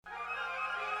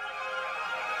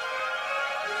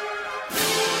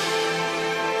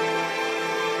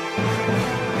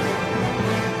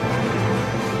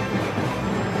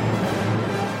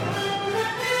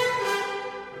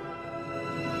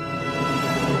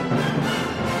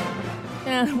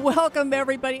And welcome,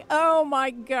 everybody. Oh,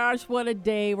 my gosh, what a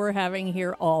day we're having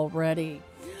here already.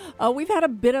 We've had a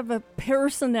bit of a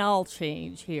personnel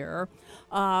change here.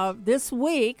 This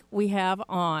week, we have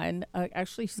on,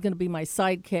 actually, she's going to be my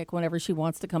sidekick whenever she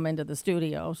wants to come into the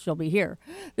studio. She'll be here.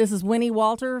 This is Wynnie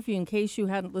Walter. In case you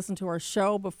hadn't listened to our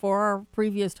show before, our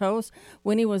previous host,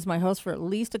 Wynnie was my host for at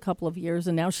least a couple of years,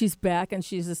 and now she's back, and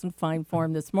she's just in fine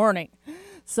form this morning.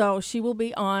 So she will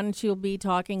be on. She'll be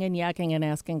talking and yakking and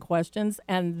asking questions.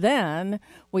 And then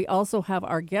we also have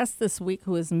our guest this week,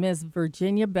 who is Ms.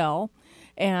 Virginia Bell.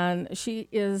 And she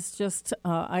is just,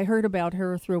 I heard about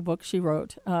her through a book she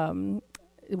wrote.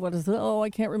 What is it? Oh, I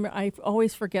can't remember. I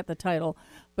always forget the title.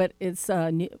 But it's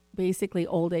basically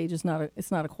old age is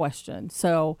it's not a question.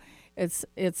 So it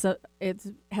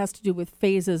has to do with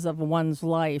phases of one's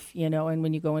life, you know, and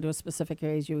when you go into a specific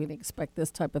age, you would expect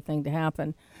this type of thing to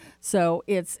happen. So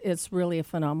it's really a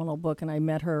phenomenal book, and I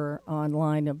met her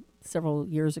online several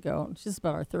years ago. She's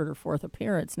about our third or fourth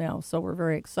appearance now, so we're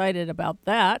very excited about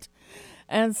that.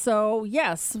 And so,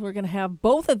 yes, we're going to have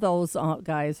both of those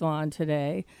guys on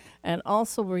today. And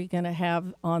also we're going to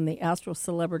have on the Astro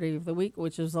Celebrity of the Week,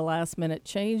 which is a last-minute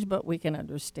change, but we can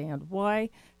understand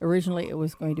why. Originally it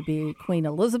was going to be Queen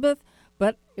Elizabeth,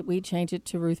 but we changed it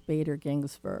to Ruth Bader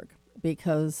Ginsburg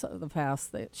because of the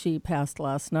past that she passed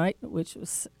last night, which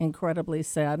was incredibly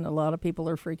sad. And a lot of people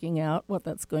are freaking out what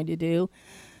that's going to do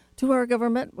to our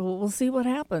government. We'll see what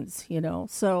happens, you know.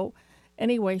 So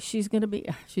anyway, she's going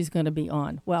to be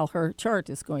on. Well, her chart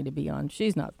is going to be on.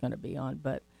 She's not going to be on,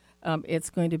 but it's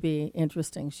going to be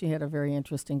interesting. She had a very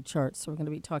interesting chart, so we're going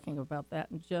to be talking about that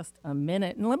in just a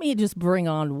minute. And let me just bring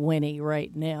on Wynnie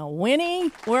right now.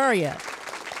 Wynnie, where are you?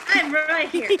 I'm right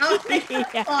here. Oh, thank you.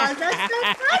 Yeah. Oh, that's so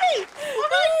funny. Oh,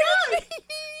 my God.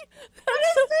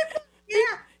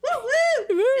 Yeah.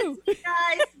 Woo, woo. It's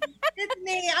guys. It's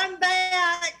me. I'm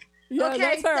back. Yeah, okay,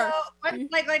 that's her. So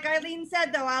like Eileen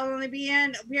said, though, I'll only be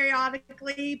in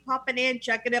periodically, popping in,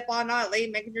 checking up on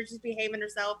Eileen, making sure she's behaving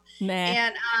herself. Nah.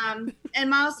 And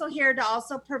I'm also here to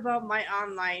also promote my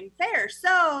online fair.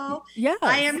 So yes.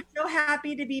 I am so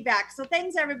happy to be back. So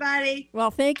thanks, everybody.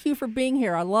 Well, thank you for being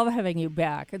here. I love having you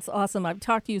back. It's awesome. I've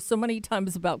talked to you so many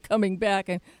times about coming back,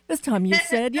 and this time you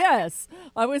said yes.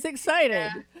 I was excited.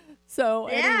 Yeah. So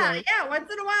anyway. Yeah. Once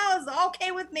in a while is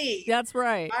okay with me. That's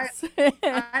right.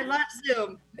 I love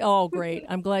Zoom. Oh, great.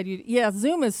 I'm glad you. Yeah,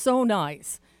 Zoom is so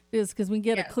nice. It is because we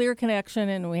get a clear connection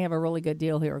and we have a really good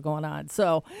deal here going on.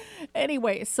 So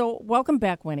anyway, welcome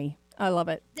back, Wynnie. I love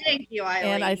it. Thank you, Eileen.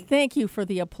 And I thank you for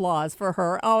the applause for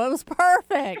her. Oh, it was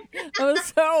perfect. It was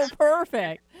so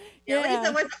perfect. Yeah.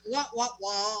 Lisa was wah.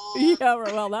 Yeah,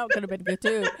 well, that could have been good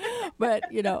too.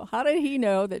 But, you know, how did he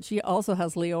know that she also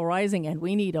has Leo rising and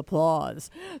we need applause?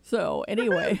 So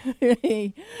anyway, we're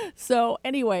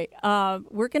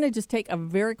going to just take a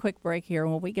very quick break here.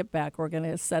 And when we get back, we're going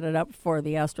to set it up for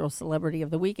the Astro Celebrity of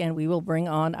the Week, and we will bring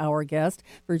on our guest,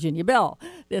 Virginia Bell.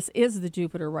 This is the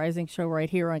Jupiter Rising Show right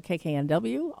here on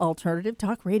KKNW, Alternative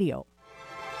Talk Radio.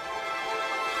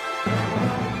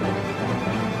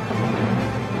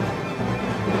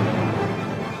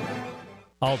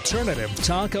 Alternative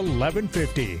Talk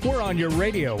 1150. We're on your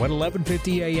radio at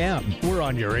 1150 a.m. We're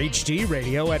on your HD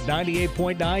radio at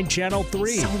 98.9 Channel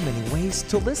 3. So many ways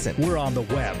to listen. We're on the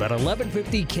web at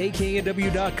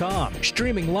 1150kknw.com,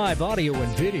 streaming live audio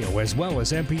and video as well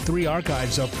as MP3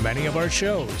 archives of many of our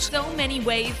shows. So many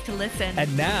ways to listen.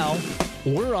 And now,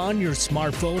 we're on your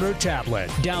smartphone or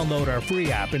tablet. Download our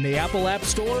free app in the Apple App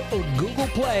Store or Google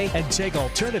Play and take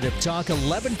Alternative Talk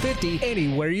 1150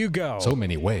 anywhere you go. So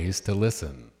many ways to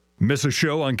listen. Miss a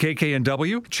show on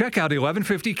KKNW? Check out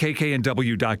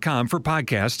 1150kknw.com for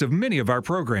podcasts of many of our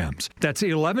programs. That's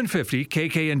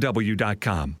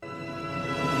 1150kknw.com.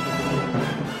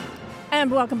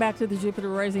 And welcome back to the Jupiter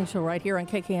Rising Show right here on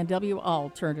KKNW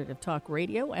Alternative Talk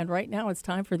Radio. And right now it's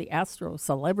time for the Astro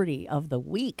Celebrity of the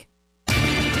Week.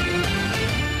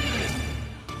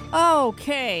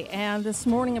 Okay, and this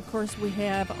morning, of course, we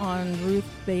have on Ruth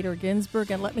Bader Ginsburg.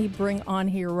 And let me bring on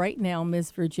here right now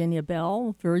Ms. Virginia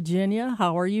Bell. Virginia,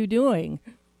 how are you doing?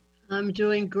 I'm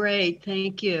doing great.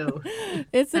 Thank you.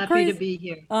 It's happy to be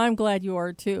here. I'm glad you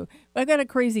are, too. I've got a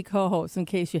crazy co-host, in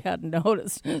case you hadn't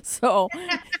noticed. So,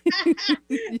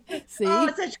 see? Oh,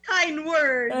 such kind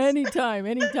words. Anytime.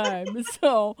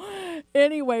 So,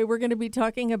 anyway, we're going to be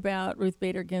talking about Ruth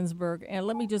Bader Ginsburg. And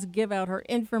let me just give out her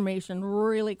information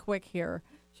really quick here.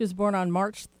 She was born on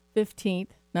March 15th,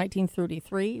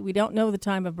 1933. We don't know the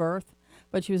time of birth,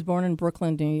 but she was born in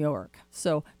Brooklyn, New York.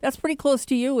 So that's pretty close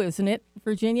to you, isn't it,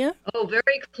 Virginia? Oh,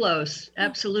 very close.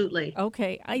 Absolutely.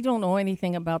 Okay. I don't know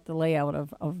anything about the layout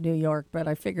of New York, but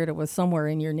I figured it was somewhere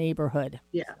in your neighborhood.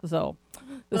 Yeah. So,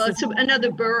 Well, it's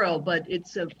another borough, but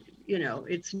it's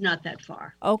not that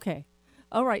far. okay.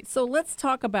 All right. So let's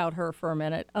talk about her for a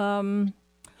minute. Wow,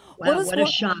 what a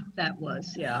shock that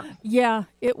was. Yeah. Yeah,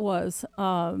 it was.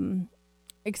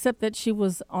 Except that she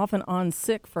was off and on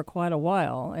sick for quite a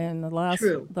while, and the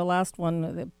last one,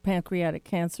 the pancreatic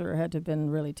cancer, had to have been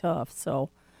really tough. So,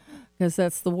 because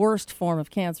that's the worst form of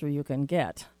cancer you can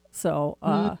get. So,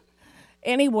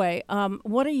 anyway,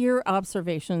 what are your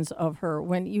observations of her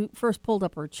when you first pulled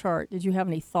up her chart? Did you have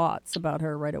any thoughts about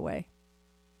her right away?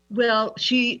 Well,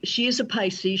 she is a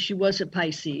Pisces. She was a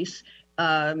Pisces.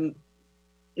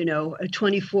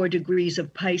 24 degrees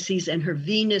of Pisces, and her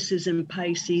Venus is in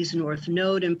Pisces, North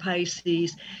Node in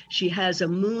Pisces. She has a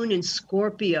moon in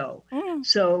Scorpio.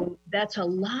 So that's a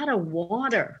lot of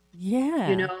water.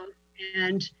 Yeah.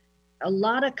 And a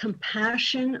lot of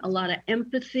compassion, a lot of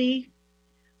empathy,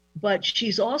 but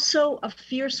she's also a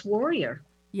fierce warrior.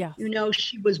 Yeah.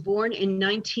 She was born in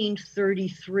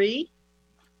 1933.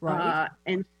 Right.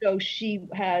 And so she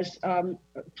has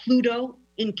Pluto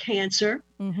in Cancer.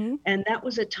 Mm-hmm. And that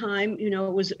was a time,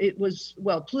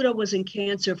 Pluto was in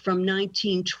Cancer from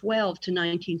 1912 to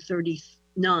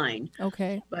 1939.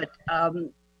 Okay. But,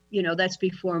 that's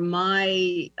before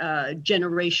my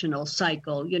generational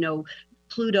cycle.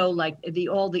 Pluto, like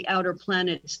all the outer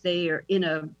planets, they are in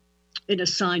a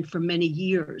sign for many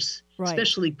years, right.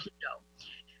 Especially Pluto.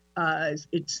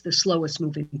 It's the slowest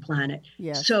moving planet.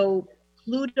 Yes. So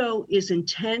Pluto is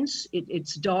intense.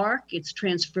 It's dark. It's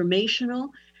transformational.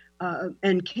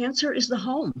 And Cancer is the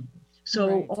home. So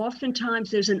right. Oftentimes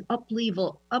there's an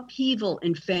upheaval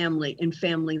in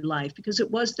family life, because it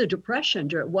was the Depression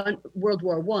during World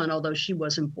War I, although she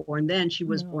wasn't born then, she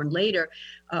was born later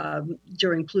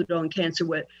during Pluto and Cancer,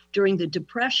 during the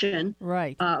Depression,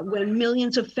 right. When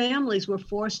millions of families were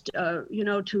forced,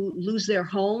 to lose their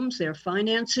homes, their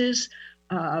finances.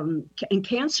 And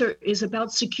Cancer is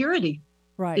about security.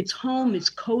 Right. It's home. It's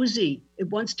cozy. It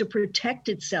wants to protect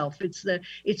itself. It's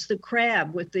the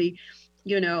crab with the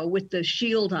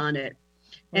shield on it,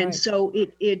 and right. So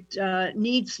it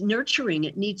needs nurturing.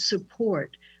 It needs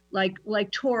support, like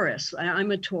Taurus.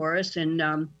 I'm a Taurus, and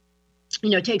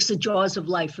it takes the jaws of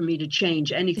life for me to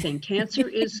change anything. Cancer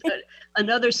is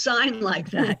another sign like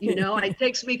that. It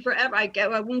takes me forever.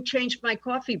 I won't change my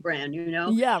coffee brand.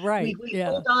 Yeah, right. We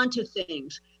hold on to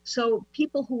things. So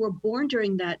people who were born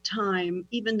during that time,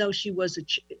 even though she was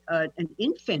an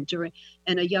infant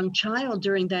and a young child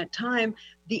during that time,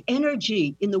 the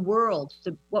energy in the world,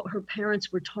 what her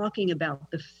parents were talking about,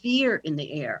 the fear in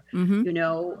the air, mm-hmm.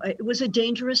 It was a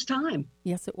dangerous time.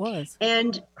 Yes, it was.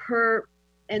 And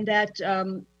that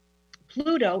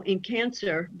Pluto in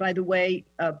Cancer, by the way,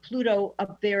 Pluto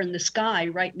up there in the sky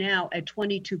right now at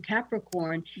 22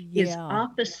 Capricorn is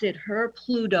opposite her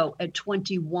Pluto at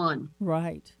 21.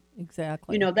 Right,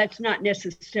 exactly. That's not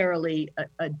necessarily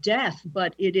a death,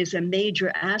 but it is a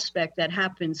major aspect that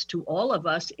happens to all of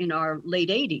us in our late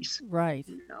 80s. Right,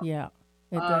 yeah,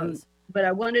 it does. But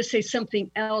I want to say something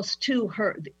else too.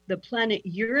 The planet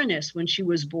Uranus, when she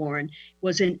was born,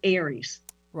 was in Aries.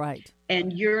 Right.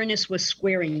 And Uranus was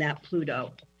squaring that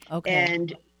Pluto. Okay.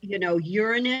 And,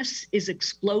 Uranus is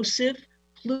explosive.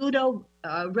 Pluto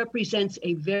represents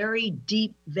a very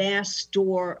deep, vast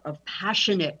store of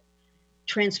passionate,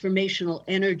 transformational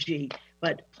energy.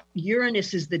 But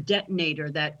Uranus is the detonator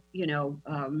that,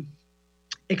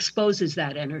 exposes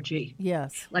that energy.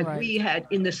 Yes. Like right. we had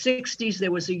in the 60s,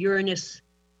 there was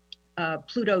a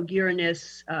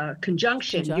Pluto-Uranus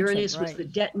conjunction. Uranus was the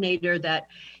detonator that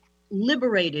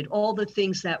liberated all the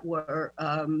things that were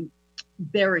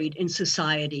buried in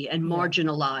society and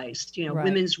marginalized, right.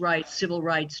 Women's rights, civil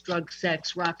rights, drug,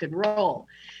 sex, rock and roll.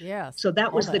 Yes. So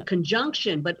that was the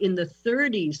conjunction. But in the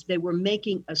 30s, they were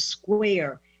making a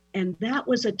square. And that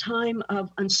was a time of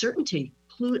uncertainty.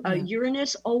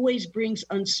 Uranus always brings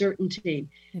uncertainty.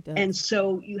 It does. And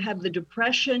so you have the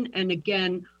Depression and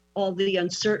again, all the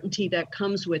uncertainty that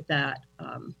comes with that.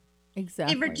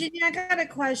 Exactly. Hey, Virginia, I got a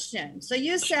question. So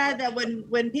you said that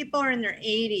when people are in their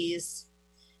 80s,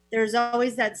 there's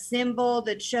always that symbol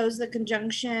that shows the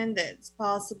conjunction that's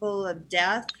possible of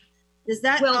death. Does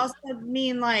that also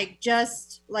mean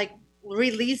just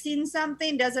releasing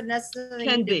something? Doesn't necessarily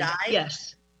can need to be, die?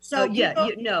 yes. So of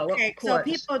course. So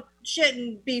people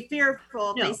shouldn't be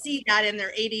fearful if they see that in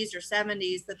their 80s or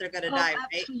 70s that they're going to die,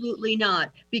 right? Absolutely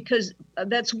not, because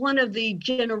that's one of the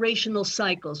generational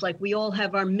cycles. Like we all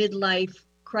have our midlife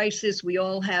crisis. We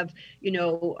all have,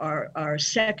 our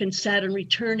second Saturn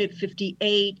return at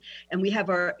 58, and we have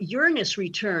our Uranus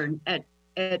return at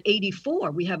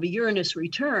 84. We have a Uranus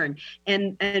return,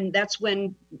 and that's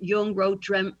when Jung wrote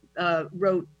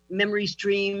Memories,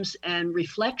 Dreams, and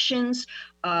Reflections.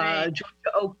 Right.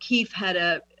 Georgia O'Keeffe had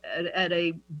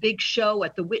a big show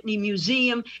at the Whitney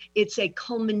Museum. It's a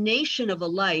culmination of a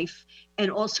life and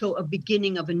also a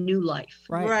beginning of a new life.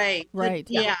 Right.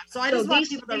 Yeah. So I just want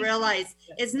people to realize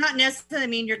it's not necessarily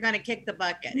mean you're going to kick the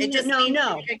bucket. It just means you're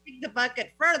going to kick the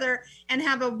bucket further and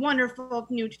have a wonderful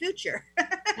new future.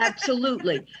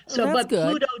 Absolutely. So, Well, but good.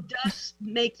 Pluto does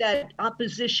make that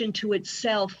opposition to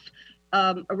itself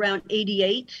around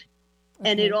 88.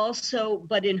 And it also,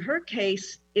 but in her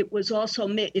case, it was also,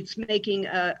 it's making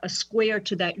a square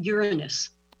to that Uranus.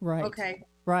 Right. Okay.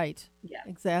 Right. Yeah.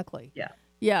 Exactly. Yeah.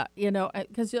 Yeah.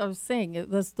 Because I was saying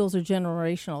those are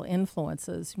generational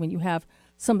influences. When you have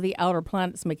some of the outer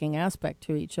planets making aspect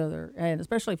to each other, and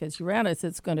especially if it's Uranus,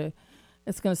 it's going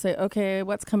to say, okay,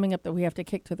 what's coming up that we have to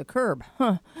kick to the curb?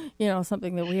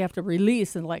 Something that we have to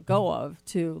release and let go of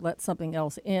to let something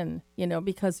else in.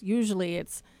 Because usually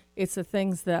it's the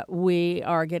things that we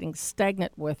are getting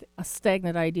stagnant with,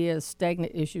 stagnant ideas,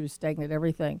 stagnant issues, stagnant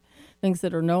everything, things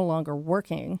that are no longer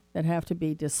working that have to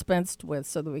be dispensed with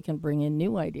so that we can bring in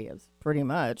new ideas, pretty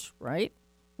much, right?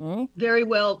 Very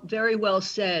well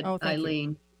said, Oh, thank you.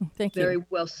 Eileen. Thank you. Very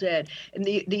well said. And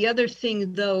the other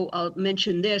thing, though, I'll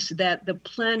mention this, that the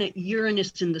planet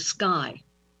Uranus in the sky,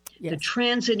 Yes. the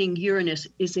transiting Uranus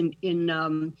is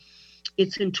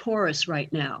it's in Taurus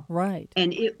right now. Right.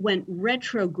 And it went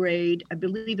retrograde. I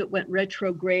believe it went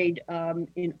retrograde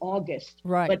in August.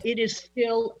 Right. But it is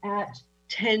still at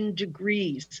 10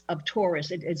 degrees of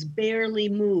Taurus. It has barely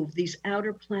moved. These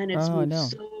outer planets move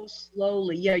so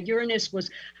slowly. Yeah, Uranus was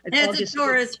It's a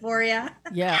Taurus for you.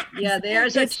 Yeah. Yeah,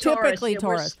 there's it's a Taurus. typically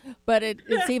Taurus, but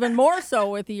it's even more so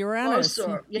with the Uranus.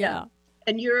 Yeah.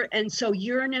 And so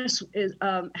Uranus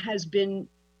has been,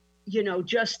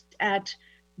 just at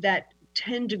that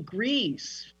 10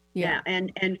 degrees. Yeah.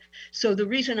 And so the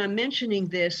reason I'm mentioning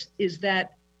this is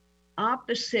that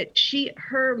opposite,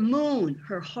 her moon,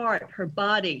 her heart, her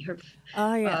body,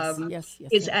 Yes.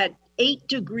 is at 8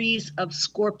 degrees of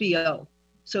Scorpio.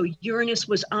 So Uranus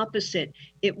was opposite.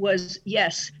 It was,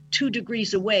 2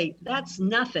 degrees away. That's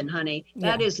nothing, honey.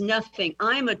 That is nothing.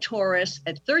 I'm a Taurus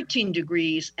at 13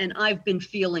 degrees, and I've been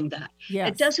feeling that. Yes.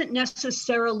 It doesn't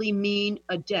necessarily mean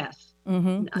a death. No.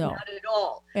 Not at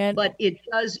all. And- but it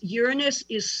does. Uranus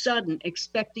is sudden.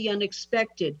 Expect the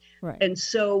unexpected. Right. And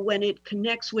so when it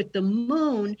connects with the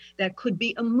moon, that could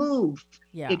be a move.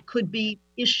 Yeah. It could be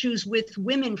issues with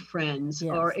women friends,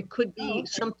 Yes. or it could be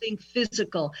something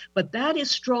physical. But that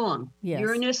is strong. Yes.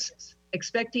 Uranus,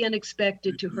 expect the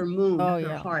unexpected to her moon, her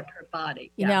yeah. heart, her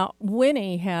body. Now,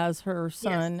 Wynnie has her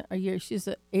son a year. She's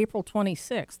April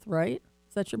 26th, right?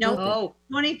 Is that your birthday? Oh,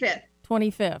 25th.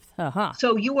 25th. Uh-huh.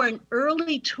 so you are an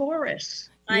early Taurus.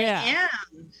 I Yeah.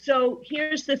 am. So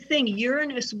here's the thing.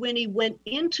 Uranus, Wynnie, went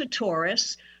into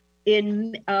Taurus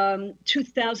in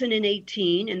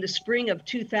 2018, in the spring of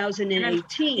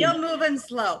 2018. You're moving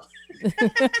slow.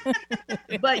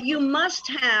 But you must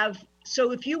have,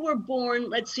 so if you were born,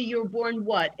 let's see, you were born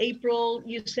what? April,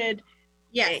 you said?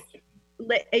 Yes.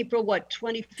 April what,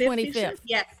 25th? you said? 25th.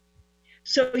 Yes.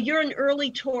 So you're an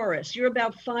early Taurus. You're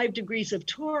about 5 degrees of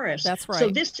Taurus. That's right. So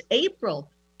this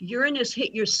April, Uranus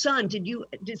hit your sun.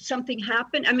 Did something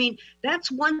happen? I mean,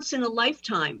 that's once in a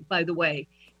lifetime, by the way.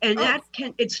 And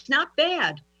it's not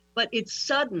bad, but it's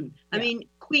sudden. I mean,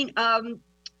 Queen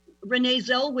Renee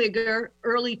Zellweger,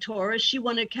 early Taurus, she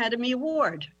won an Academy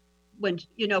Award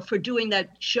for doing that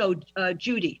show,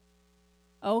 Judy.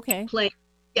 Okay. Playing.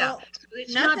 Yeah. Well, So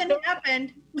it's nothing not bad.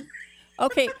 happened.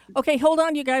 Okay, hold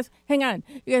on, you guys. Hang on.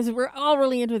 You guys, we're all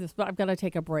really into this, but I've got to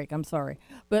take a break. I'm sorry.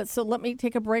 But so let me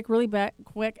take a break really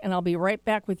quick, and I'll be right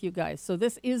back with you guys. So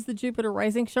this is the Jupiter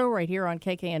Rising Show right here on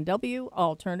KKNW,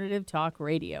 Alternative Talk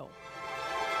Radio.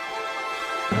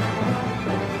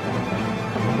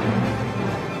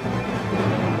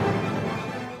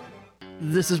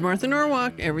 This is Martha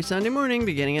Norwalk every Sunday morning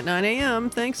beginning at 9 a.m.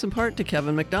 Thanks in part to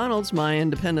Kevin McDonald's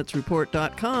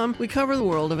MyIndependenceReport.com. We cover the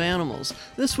world of animals.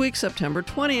 This week, September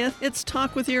 20th, it's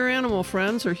Talk with Your Animal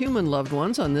Friends or Human Loved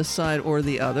Ones on this side or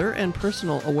the other, and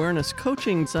Personal Awareness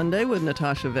Coaching Sunday with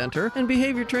Natasha Venter, and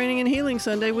Behavior Training and Healing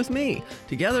Sunday with me.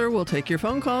 Together, we'll take your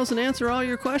phone calls and answer all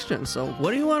your questions. So what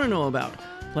do you want to know about?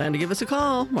 Plan to give us a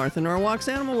call. Martha Norwalk's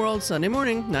Animal World, Sunday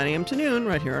morning, 9 a.m. to noon,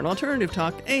 right here on Alternative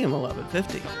Talk, AM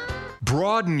 1150.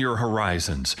 Broaden your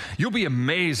horizons. You'll be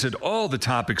amazed at all the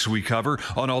topics we cover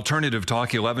on Alternative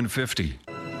Talk 1150.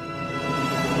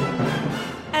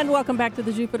 And welcome back to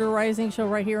the Jupiter Rising Show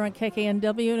right here on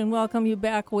KKNW, and welcome you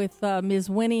back with Ms.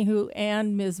 Wynnie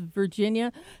and Ms.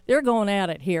 Virginia. They're going at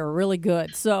it here really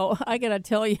good. So I got to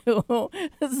tell you,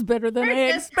 this is better than I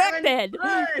expected. But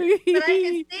I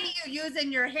can see you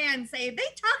using your hand saying, they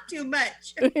talk too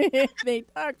much. They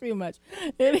talk too much.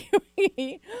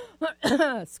 Anyway,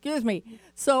 excuse me.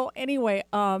 So anyway,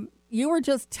 you were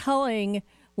just telling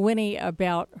Wynnie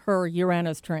about her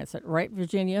Uranus transit, right,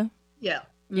 Virginia? Yeah.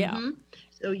 Yeah. Mm-hmm.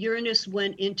 So Uranus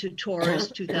went into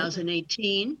Taurus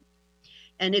 2018,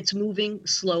 and it's moving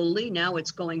slowly. Now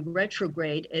it's going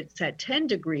retrograde. It's at 10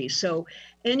 degrees. So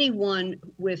anyone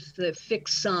with the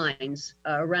fixed signs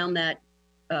around that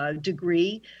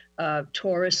degree,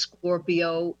 Taurus,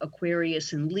 Scorpio,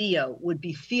 Aquarius, and Leo would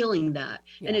be feeling that.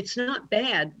 Yeah. And it's not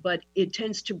bad, but it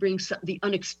tends to bring the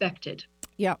unexpected.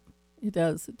 Yeah, it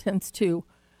does. It tends to.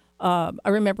 I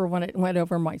remember when it went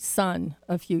over my son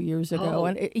a few years ago,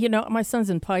 and my son's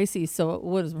in Pisces, so it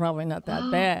was probably not that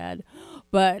bad,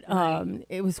 but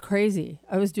it was crazy.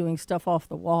 I was doing stuff off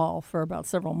the wall for about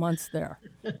several months there,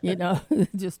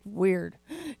 just weird,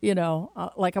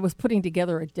 like I was putting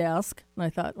together a desk, and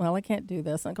I thought, well, I can't do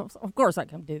this. And of course I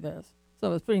can do this. So I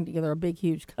was putting together a big,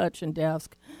 huge Cutchin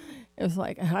desk. It was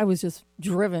like I was just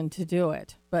driven to do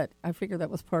it, but I figured that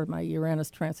was part of my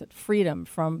Uranus transit, freedom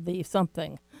from the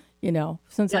something.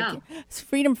 Since it's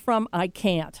freedom from I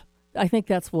can't. I think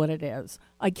that's what it is.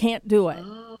 I can't do it.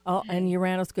 And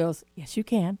Uranus goes, yes, you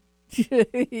can.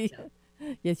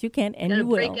 Yes, you can, and you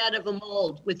will. Break out of a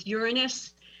mold. With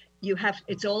Uranus,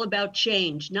 it's all about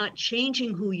change, not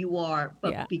changing who you are,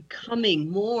 but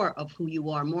becoming more of who you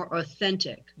are, more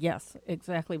authentic. Yes,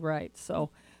 exactly right.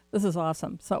 So this is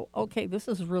awesome. So, okay, this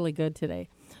is really good today.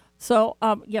 So,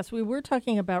 yes, we were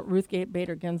talking about Ruth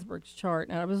Bader Ginsburg's chart,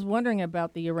 and I was wondering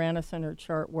about the Uranus in her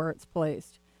chart, where it's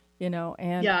placed, and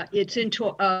it's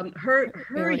into her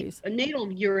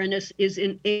natal Uranus is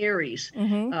in Aries,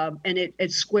 and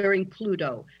it's squaring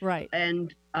Pluto, right?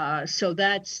 And so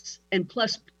and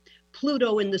plus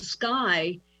Pluto in the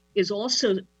sky is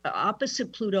also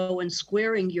opposite Pluto and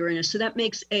squaring Uranus, so that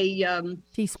makes a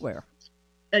T-square.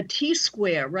 A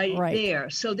T-square right there.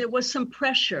 So there was some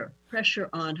pressure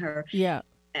on her. Yeah.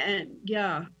 And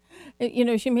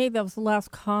she made those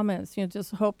last comments,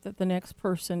 just hope that the next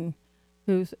person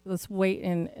let's wait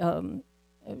and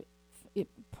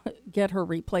get her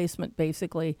replacement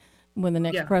basically when the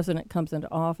next president comes into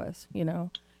office,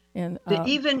 And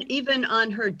even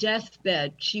on her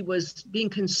deathbed, she was being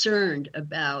concerned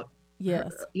about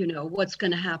yes, what's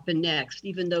going to happen next,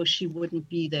 even though she wouldn't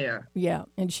be there. Yeah,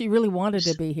 and she really wanted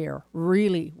to be here.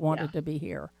 Really wanted to be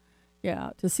here.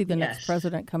 Yeah, to see the next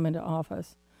president come into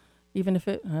office, even if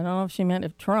I don't know if she meant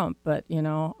if Trump, but I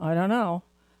don't know.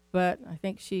 But I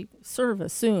think she sort of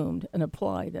assumed and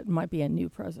applied that it might be a new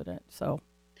president. So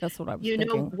that's what I was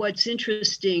thinking. What's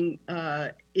interesting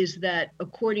is that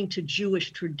according to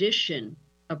Jewish tradition,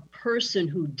 a person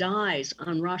who dies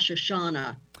on Rosh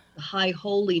Hashanah, the High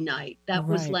Holy Night, that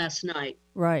was last night.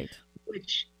 Right.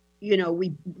 Which,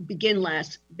 we began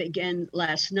last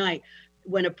night.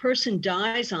 When a person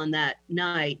dies on that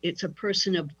night, it's a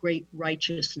person of great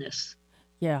righteousness.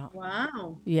 Yeah.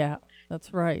 Wow. Yeah,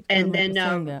 that's right. And then,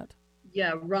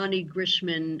 Ronnie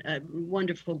Grishman, a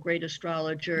wonderful, great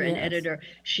astrologer and editor,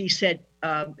 she said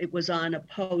it was on a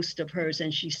post of hers,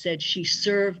 and she said she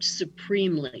served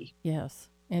supremely. Yes,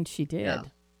 and she did. Yeah.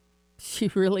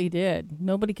 She really did.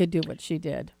 Nobody could do what she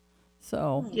did.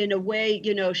 So in a way,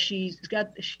 she's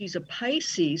a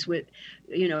Pisces with,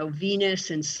 Venus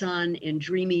and Sun in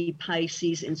dreamy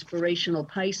Pisces, inspirational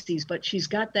Pisces, but she's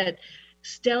got that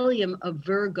stellium of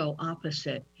Virgo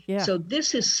opposite. Yeah. So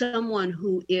this is someone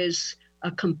who is a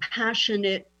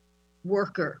compassionate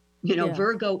worker.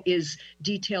 Virgo is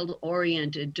detailed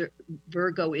oriented.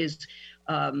 Virgo is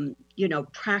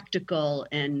practical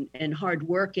and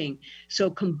hardworking.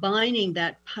 So combining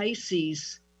that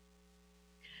Pisces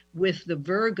with the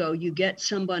Virgo, you get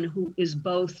someone who is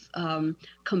both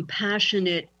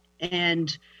compassionate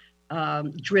and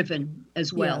driven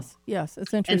as well. Yes,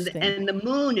 it's interesting. And the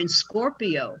moon in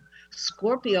Scorpio,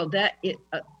 that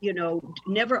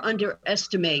never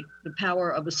underestimate the power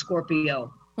of a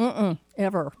Scorpio.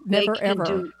 Ever. Never,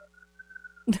 ever.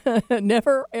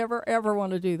 Never, ever, ever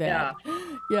want to do that.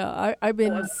 Yeah, I've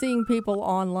been seeing people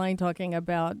online talking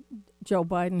about Joe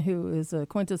Biden, who is a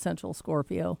quintessential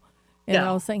Scorpio. And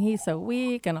I was saying he's so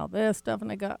weak and all this stuff. And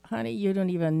I go, honey, you don't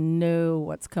even know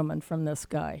what's coming from this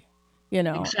guy.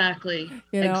 Exactly.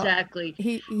 Exactly.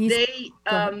 They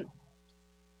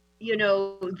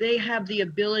have the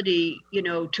ability,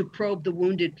 to probe the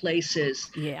wounded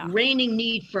places. Yeah. Reigning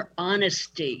need for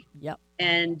honesty. Yep.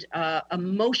 and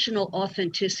emotional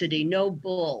authenticity. No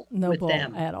bull No with bull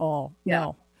them at all. Yeah.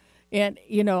 No. And,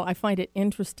 I find it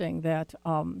interesting that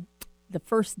the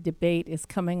first debate is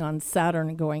coming on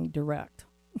Saturn going direct.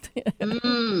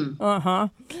 Uh-huh.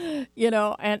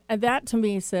 And that to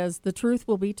me says the truth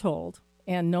will be told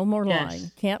and no more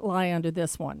lying. Can't lie under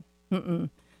this one.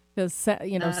 Because,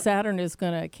 Saturn is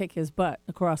going to kick his butt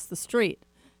across the street.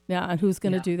 Now, and who's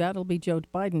going to do that? It'll be Joe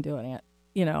Biden doing it,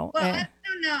 Well, I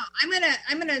don't know.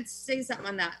 I'm gonna say something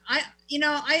on that.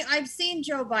 I've seen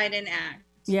Joe Biden act.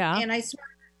 Yeah. And I swear,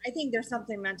 I think there's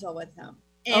something mental with him.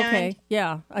 And okay.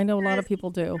 Yeah. I know a lot of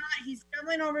people do. He's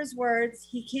stumbling over his words.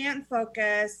 He can't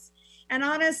focus. And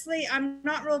honestly, I'm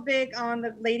not real big on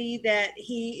the lady that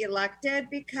he elected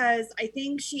because I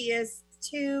think she is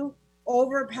too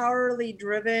overpowerly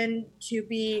driven to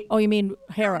be. Oh, you mean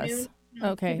Harris?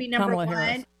 Okay. To be number Kamala one.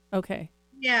 Harris. Okay.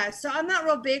 Yeah, so I'm not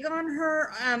real big on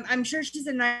her. I'm sure she's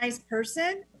a nice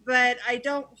person, but I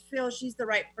don't feel she's the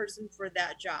right person for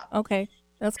that job. Okay,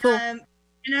 that's cool. And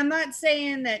I'm not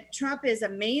saying that Trump is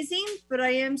amazing, but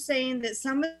I am saying that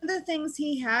some of the things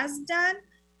he has done,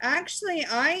 actually,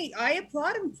 I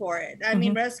applaud him for it. I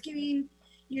mean, rescuing,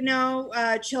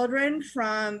 children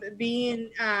from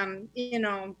being,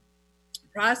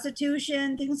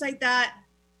 prostitution, things like that.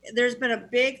 There's been a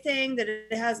big thing that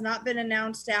it has not been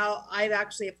announced out. I've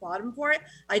actually applauded him for it.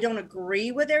 I don't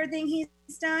agree with everything he's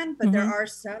done, but there are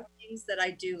some things that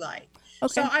I do like.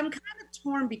 Okay. So I'm kind of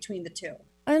torn between the two.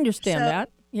 I understand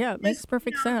that. Yeah, it makes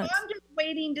perfect sense. I'm just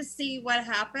waiting to see what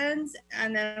happens,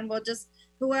 and then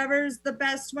whoever's the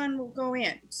best one will go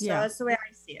in. So that's the way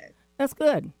I see it. That's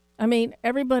good. I mean,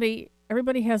 everybody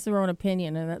has their own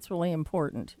opinion, and that's really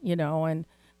important, and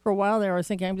for a while there, I was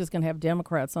thinking I'm just going to have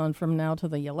Democrats on from now to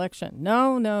the election.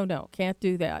 No, can't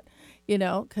do that,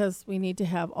 because we need to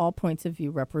have all points of view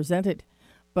represented.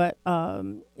 But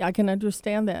I can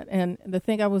understand that. And the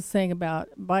thing I was saying about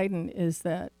Biden is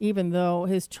that even though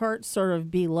his chart sort of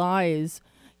belies,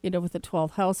 with the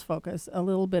 12th house focus, a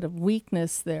little bit of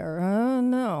weakness there.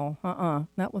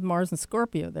 Not with Mars and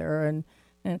Scorpio there and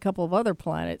a couple of other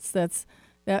planets.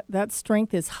 That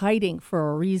strength is hiding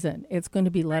for a reason. It's going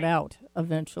to be let out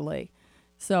eventually.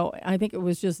 So I think it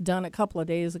was just done a couple of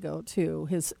days ago, too.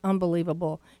 His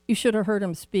unbelievable. You should have heard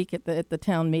him speak at the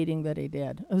town meeting that he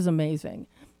did. It was amazing.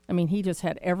 I mean, he just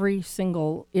had every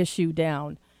single issue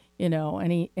down,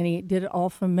 and he did it all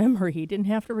from memory. He didn't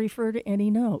have to refer to any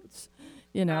notes,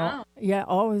 Wow. Yeah,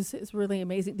 always it's really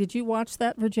amazing. Did you watch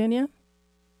that, Virginia?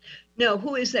 No,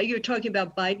 who is that? You're talking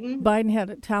about Biden? Biden had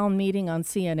a town meeting on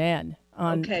CNN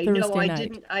on Thursday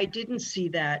night. I didn't see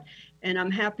that. And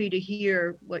I'm happy to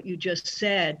hear what you just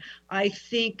said. I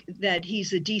think that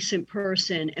he's a decent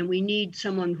person, and we need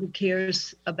someone who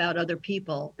cares about other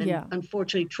people. And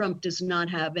unfortunately, Trump does not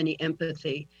have any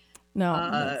empathy.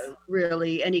 No.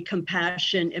 Really, any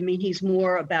compassion. I mean, he's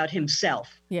more about himself.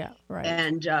 Yeah, right.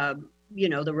 And,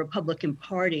 the Republican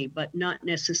Party, but not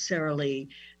necessarily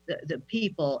the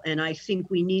people. And I think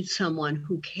we need someone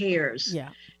who cares. Yeah,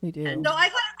 we do. So I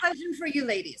got a question for you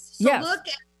ladies. So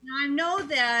I know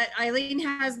that Eileen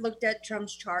has looked at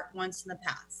Trump's chart once in the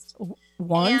past.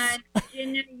 Once?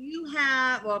 And you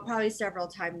have, probably several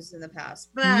times in the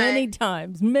past. But many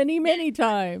times. Many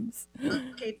times.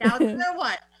 Okay, thousands or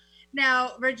what?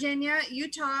 Now, Virginia,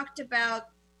 you talked about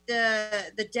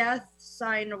the death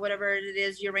sign or whatever it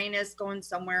is, Uranus going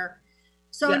somewhere.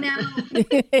 So now,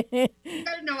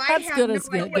 that's good as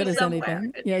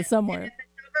anything. Yeah, somewhere. And if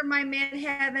it's over my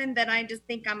midheaven, then I just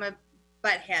think I'm a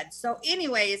butthead. So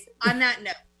anyways, on that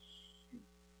note,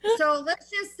 so let's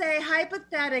just say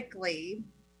hypothetically,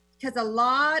 because a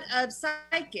lot of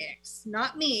psychics,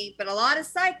 not me, but a lot of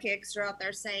psychics are out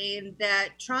there saying that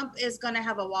Trump is going to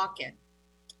have a walk-in.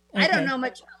 Okay. I don't know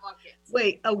much about walk-ins.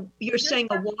 Wait, you're saying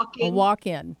a walk-in? A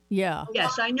walk-in, yeah.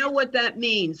 Yes, I know what that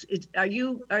means. Are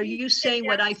you saying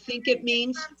what I think it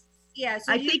means? Yeah.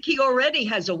 So I think he already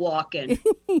has a walk-in. And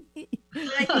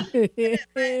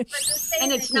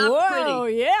it's not pretty. Oh,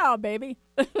 yeah, baby.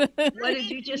 What did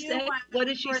you just say? What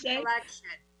did she say?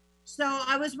 So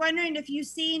I was wondering if you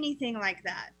see anything like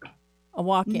that. A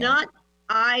walk-in.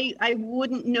 I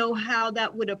wouldn't know how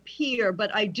that would appear,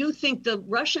 but I do think the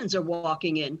Russians are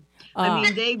walking in. I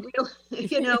mean, they really,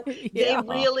 they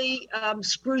really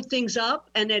screwed things up,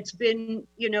 and it's been,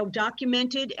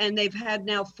 documented, and they've had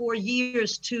now 4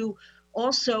 years to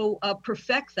also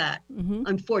perfect that,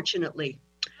 unfortunately.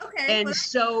 Okay. And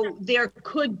so there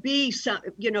could be some,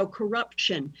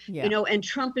 corruption, and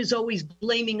Trump is always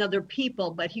blaming other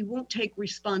people, but he won't take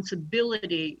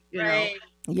responsibility, Right.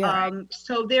 Yeah.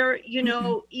 So there,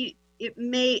 it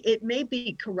may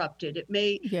be corrupted. It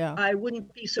may. Yeah. I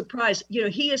wouldn't be surprised.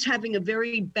 He is having a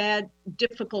very bad,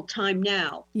 difficult time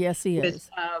now. Yes, he is.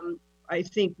 I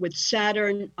think with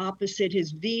Saturn opposite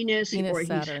his Venus, or Saturn.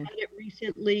 He's had it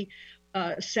recently.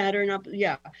 Saturn up,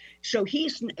 yeah. So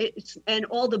and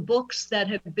all the books that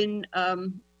have been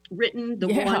written. The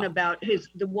one about his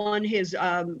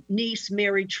niece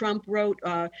Mary Trump wrote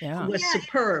was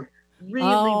superb.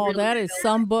 Really, that is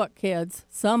some book, kids.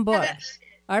 Some book. Yes.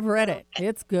 I've read it.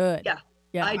 It's good.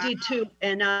 Yeah, I did too.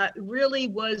 And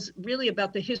was really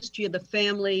about the history of the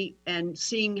family and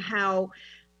seeing how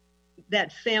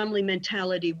that family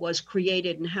mentality was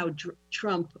created and how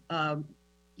Trump,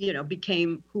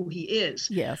 became who he is.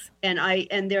 Yes.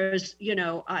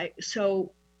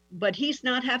 But he's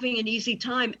not having an easy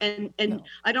time. And no.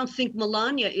 I don't think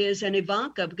Melania is, and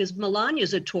Ivanka, because Melania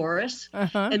is a Taurus,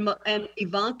 and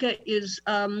Ivanka is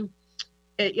a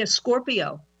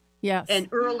Scorpio. Yes. And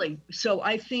early. So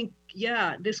I think,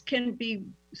 this can be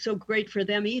so great for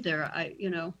them either.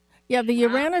 Yeah, the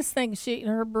Uranus thing, she's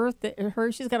got a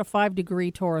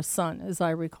 5-degree Taurus sun, as I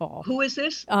recall. Who is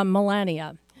this?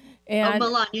 Melania. And,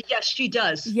 Melania. Yes, she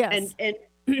does. Yes. And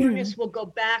Uranus will go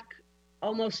back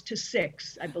almost to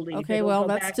 6, I believe. Okay, well,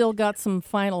 that's still got some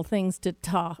final things to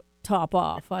top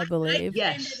off, I believe.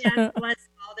 Yes. Bless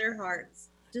all their hearts.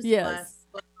 Just bless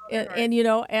all their hearts. And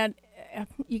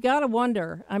you got to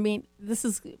wonder. I mean, this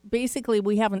is basically,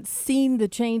 we haven't seen the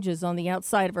changes on the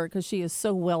outside of her because she is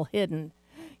so well hidden,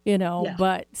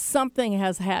 but something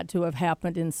has had to have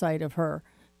happened inside of her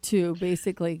to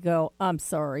basically go, I'm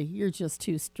sorry, you're just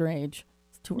too strange,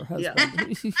 to her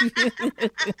husband.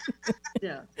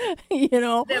 Yeah.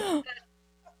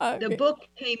 The book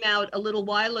came out a little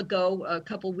while ago, a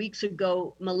couple weeks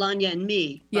ago, Melania and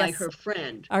Me, by her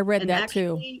friend. I read that actually,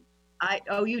 too.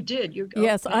 You did?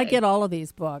 Yes, I get all of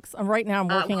these books. I'm working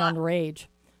on Rage.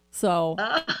 So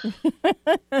I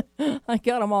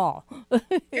got them all.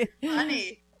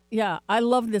 Funny. Yeah, I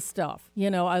love this stuff.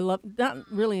 I love, not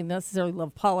really necessarily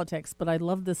love politics, but I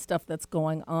love this stuff that's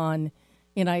going on.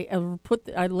 And I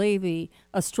lay the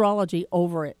astrology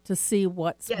over it to see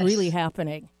what's really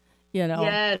happening,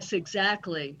 Yes,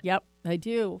 exactly. Yep, I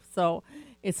do. So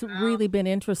it's really been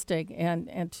interesting.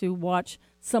 And to watch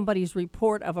somebody's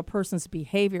report of a person's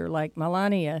behavior, like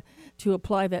Melania, to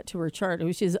apply that to her chart,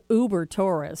 which is uber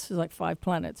Taurus. She's like 5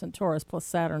 planets in Taurus plus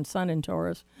Saturn, Sun in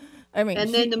Taurus. I mean,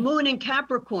 and then the moon in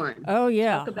Capricorn. Oh,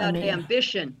 yeah. Talk about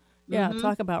ambition. Yeah,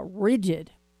 talk about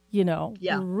rigid.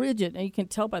 Rigid. And you can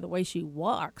tell by the way she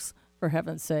walks, for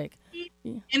heaven's sake.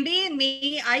 And being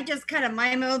me, I just kind of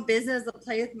mind my own business and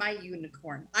play with my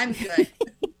unicorn. I'm good.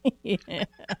 Yeah.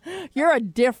 You're a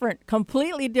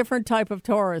completely different type of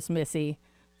Taurus, Missy.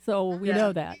 So we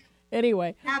know that.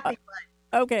 Anyway. Happy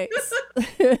okay.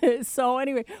 So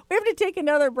anyway, we have to take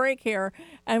another break here.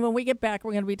 And when we get back,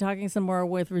 we're going to be talking some more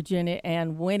with Virginia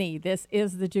and Wynnie. This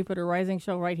is the Jupiter Rising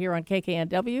Show right here on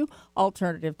KKNW,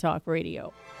 Alternative Talk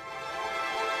Radio.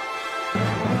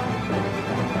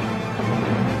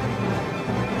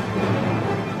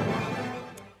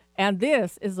 And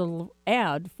this is an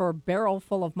ad for Barrel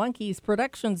Full of Monkeys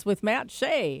Productions with Matt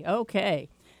Shea. Okay.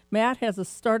 Matt has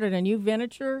started a new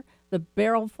venture, the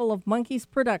Barrel Full of Monkeys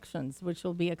Productions, which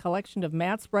will be a collection of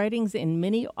Matt's writings in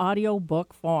mini audio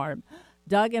book form.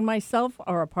 Doug and myself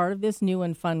are a part of this new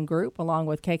and fun group, along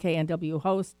with KKNW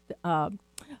host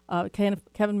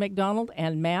Kevin McDonald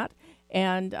and Matt.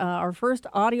 And our first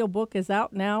audiobook is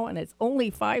out now, and it's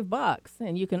only $5.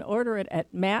 And you can order it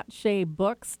at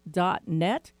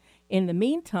mattshaybooks.net. In the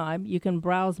meantime, you can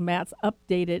browse Matt's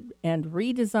updated and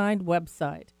redesigned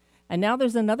website. And now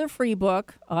there's another free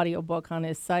book, audiobook on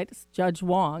his site. It's Judge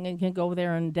Wong, and you can go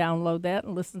there and download that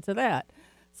and listen to that.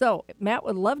 So Matt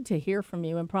would love to hear from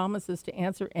you and promises to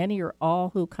answer any or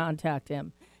all who contact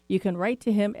him. You can write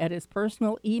to him at his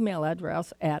personal email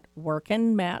address at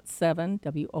workinmat7,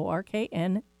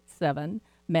 WORKN7,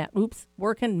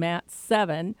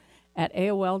 workinmat7 at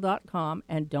AOL.com.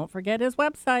 And don't forget his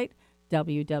website,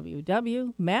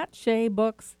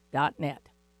 www.mattshaybooks.net.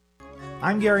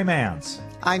 I'm Gary Mans.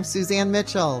 I'm Suzanne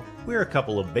Mitchell. We're a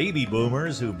couple of baby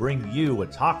boomers who bring you a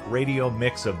talk radio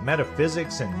mix of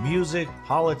metaphysics and music,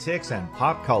 politics, and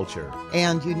pop culture.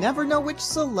 And you never know which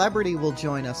celebrity will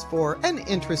join us for an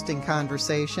interesting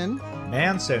conversation.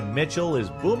 Mans and Mitchell is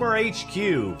Boomer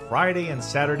HQ, Friday and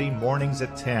Saturday mornings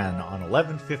at 10 on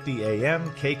 1150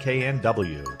 AM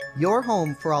KKNW. Your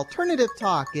home for alternative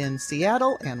talk in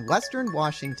Seattle and Western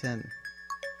Washington.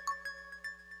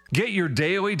 Get your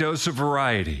daily dose of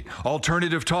variety.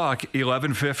 Alternative Talk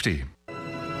 1150.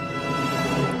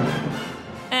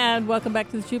 And welcome back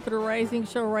to the Jupiter Rising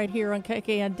Show right here on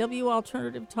KKNW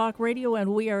Alternative Talk Radio.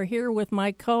 And we are here with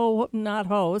my sidekick.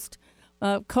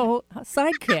 I'm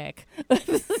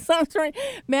sorry.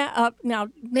 Matt, now,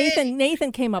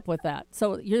 Nathan came up with that.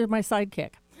 So you're my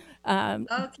sidekick. Okay.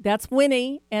 That's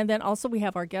Wynnie. And then also we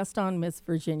have our guest on, Miss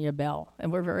Virginia Bell.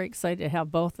 And we're very excited to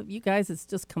have both of you guys. It's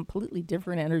just completely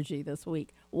different energy this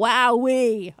week.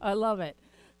 Wowee. I love it.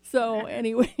 So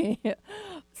anyway,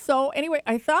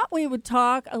 I thought we would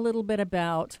talk a little bit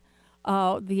about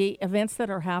the events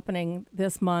that are happening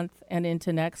this month and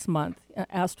into next month,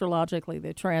 astrologically,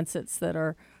 the transits that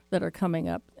are coming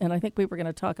up. And I think we were going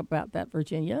to talk about that,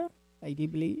 Virginia. I do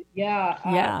believe.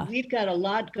 Yeah. We've got a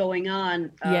lot going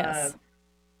on. Yes.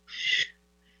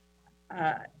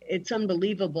 It's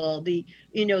unbelievable. The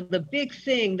big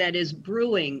thing that is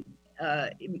brewing,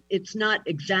 it's not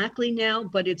exactly now,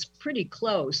 but it's pretty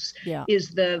close,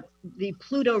 is the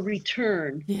Pluto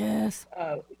return. Yes.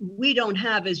 We don't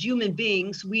have, as human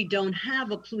beings, we don't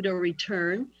have a Pluto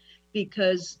return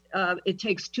because it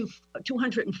takes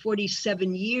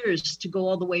 247 years to go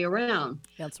all the way around.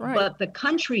 That's right. But the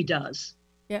country does.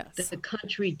 Yes. The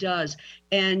country does.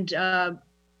 And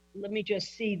let me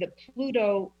just see, the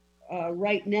Pluto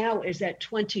right now is at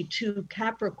 22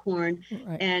 Capricorn,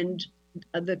 right. And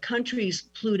the country's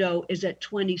Pluto is at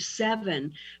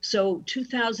 27. So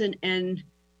 22,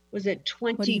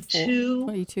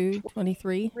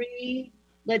 23?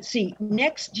 Let's see,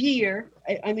 next year,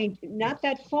 I mean, not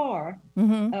that far,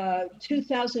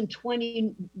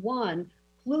 2021,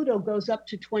 Pluto goes up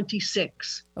to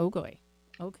 26. Oh, boy.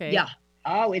 Okay. Yeah.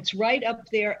 Oh, it's right up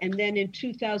there. And then in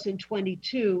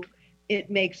 2022, it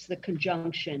makes the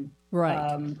conjunction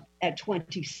at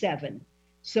 27.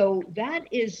 So that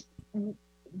is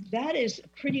a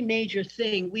pretty major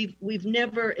thing. We've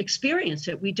never experienced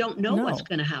it. We don't know what's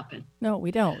going to happen. No,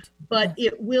 we don't. But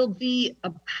it will be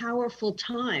a powerful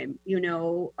time.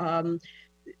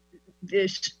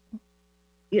 This,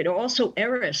 also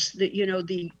Eris,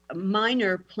 the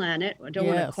minor planet. I don't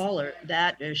want to call her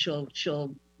that. She'll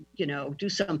do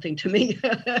something to me.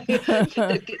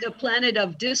 the planet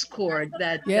of discord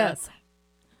that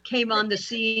came on the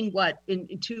scene.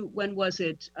 When was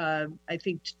it? I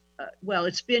think.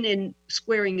 It's been in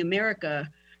squaring America,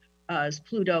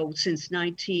 Pluto, since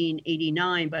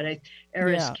 1989, but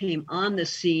Eris came on the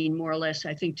scene more or less,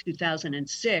 I think,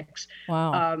 2006.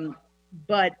 Wow.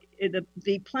 But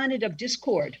the planet of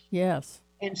discord. Yes.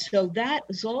 And so that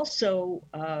is also,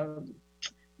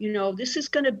 this is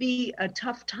going to be a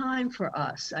tough time for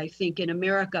us, I think, in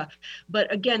America.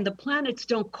 But again, the planets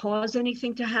don't cause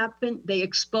anything to happen. They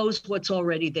expose what's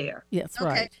already there. Yes,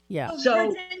 right. Yeah. So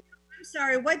I'm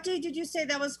sorry, what day did you say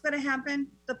that was going to happen?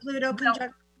 The Pluto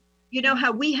conjunction? You know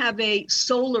how we have a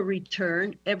solar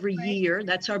return every year.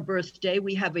 That's our birthday.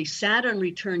 We have a Saturn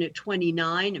return at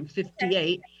 29 and 58.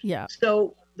 Okay. Yeah.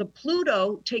 So the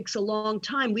Pluto takes a long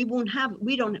time. We don't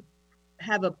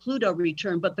have a Pluto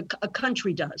return, but a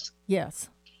country does. Yes.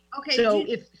 Okay. So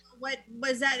what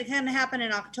was that going to happen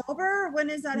in October? When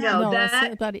is that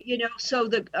happening? No,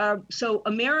 so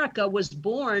America was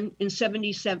born in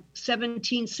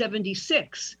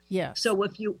 1776. Yes. So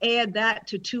if you add that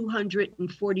to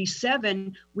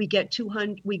 247, we get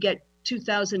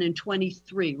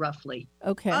 2023 roughly.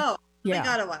 Okay. Oh, I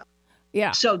got a while.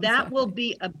 Yeah. So that will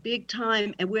be a big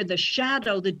time, and we're the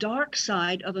shadow, the dark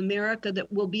side of America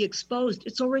that will be exposed.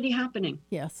 It's already happening.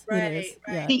 Yes, right, it is.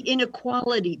 right. Yeah. The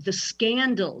inequality, the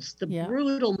scandals, the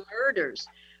brutal murders.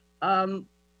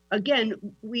 Again,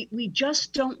 we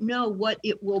just don't know what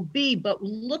it will be, but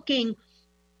looking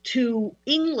to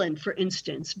England, for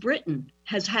instance, Britain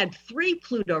has had 3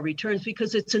 Pluto returns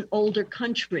because it's an older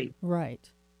country. Right.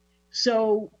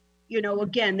 So,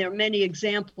 again, there are many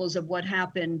examples of what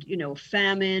happened,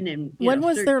 famine and. When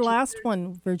was their last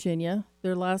one, Virginia?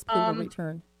 Their last Pluto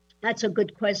return? That's a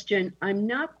good question. I'm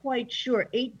not quite sure.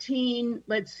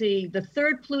 The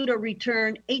third Pluto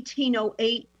return,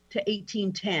 1808 to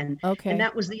 1810. Okay. And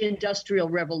that was the Industrial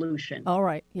Revolution. All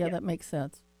right. Yeah, that makes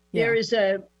sense. Yeah. There is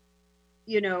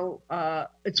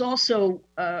it's also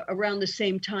around the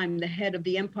same time the head of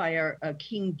the empire,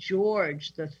 King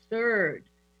George III,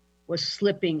 was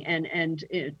slipping and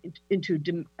into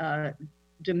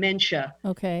dementia.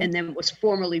 Okay. And then was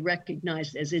formally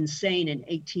recognized as insane in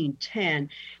 1810.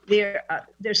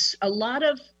 There's a lot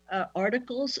of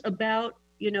articles about,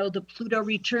 the Pluto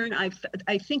return. I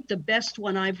think the best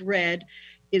one I've read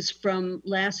is from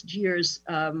last year's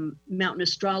Mountain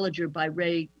Astrologer by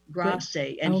Ray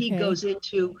Grasse. And he goes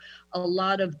into a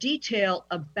lot of detail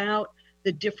about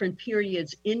the different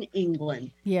periods in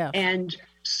England. Yeah. And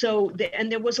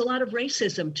And there was a lot of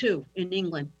racism too in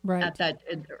England at that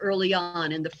early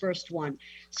on in the first one.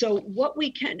 So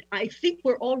I think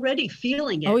we're already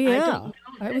feeling it. Oh, yeah. I don't know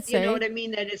I would say. You know what I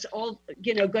mean? That it's all,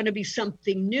 going to be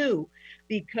something new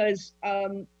because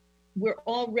we're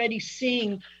already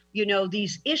seeing,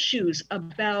 these issues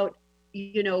about,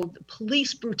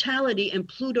 police brutality, and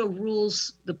Pluto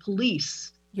rules the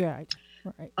police. Yeah.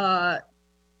 Right.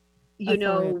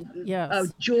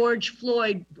 Yes. George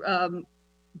Floyd,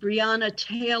 Breonna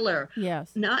Taylor.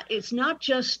 Yes. It's not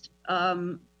just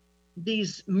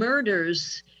these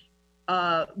murders,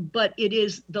 but it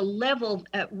is the level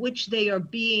at which they are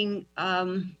being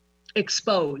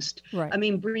exposed. Right. I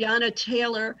mean, Breonna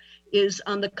Taylor is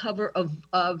on the cover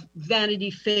of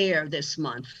Vanity Fair this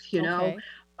month, Okay.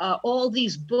 All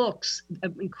these books,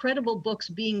 incredible books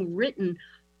being written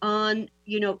on,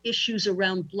 issues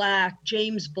around Black,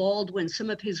 James Baldwin, some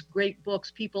of his great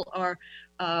books people are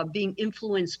being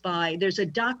influenced by. There's a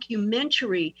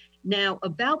documentary now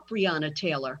about Breonna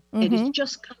Taylor. It is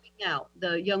just coming out,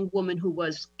 the young woman who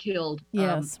was killed.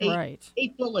 Yes,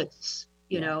 eight bullets,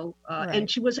 and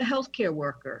she was a healthcare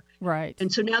worker. Right.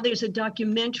 And so now there's a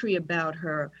documentary about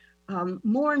her.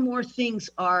 More and more things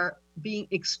are being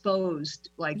exposed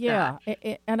like that.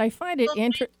 Yeah, and I find it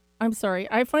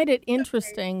I find it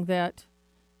interesting that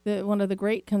one of the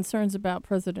great concerns about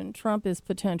President Trump is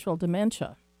potential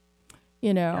dementia,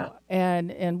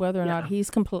 and whether or not he's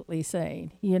completely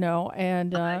sane,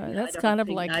 and that's kind of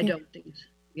like. I don't think so.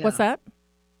 Yeah. What's that?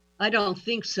 I don't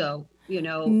think so.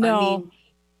 No. I mean,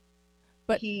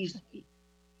 but he's.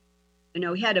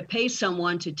 He had to pay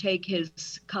someone to take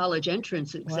his college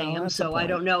entrance exam. So I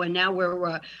don't know. And now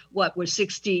we're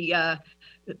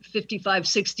 55,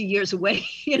 60 years away.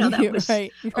 That was a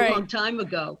long time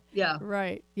ago. Yeah.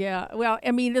 Right. Yeah. Well,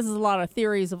 I mean, this is a lot of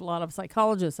theories of a lot of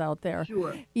psychologists out there.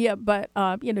 Sure. Yeah. But,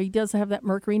 he does have that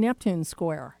Mercury-Neptune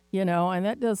square, and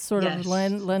that does sort of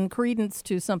lend credence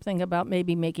to something about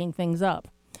maybe making things up.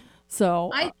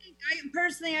 So I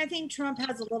think Trump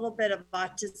has a little bit of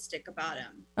autistic about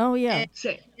him. Oh yeah,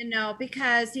 and,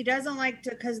 because he doesn't like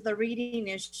to, because of the reading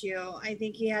issue. I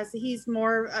think he's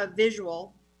more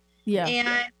visual.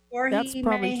 Yeah, or that's he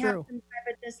probably may true. have some type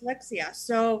of dyslexia.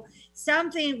 So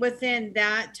something within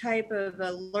that type of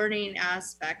a learning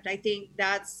aspect, I think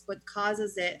that's what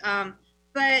causes it.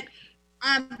 But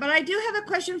I do have a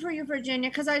question for you, Virginia,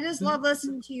 because I just love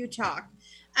listening to you talk.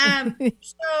 And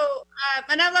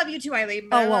I love you too, Eileen.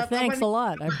 Thanks a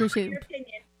lot. I appreciate your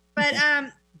opinion. But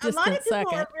a lot of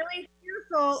people are really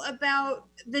fearful about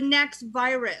the next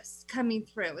virus coming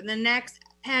through and the next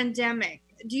pandemic.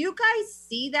 Do you guys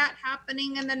see that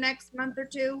happening in the next month or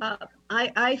two?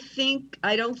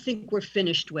 I don't think we're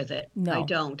finished with it. No.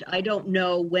 I don't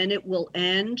know when it will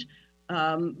end,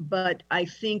 but I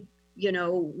think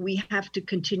we have to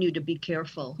continue to be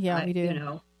careful. Yeah, we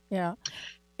do. Yeah.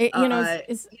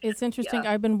 It's interesting.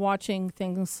 I've been watching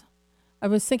things. I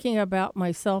was thinking about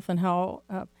myself and how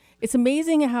it's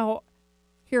amazing how,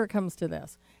 here it comes to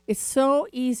this. It's so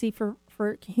easy for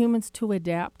humans to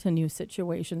adapt to new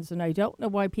situations. And I don't know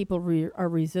why people are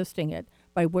resisting it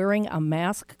by wearing a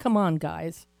mask. Come on,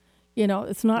 guys.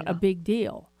 It's not a big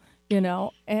deal,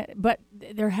 but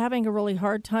they're having a really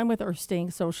hard time with it or staying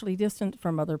socially distant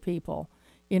from other people.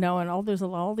 And there's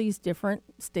all these different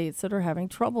states that are having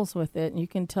troubles with it, and you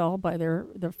can tell by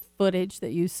the footage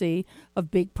that you see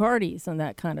of big parties and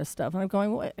that kind of stuff. And I'm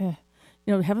going, what?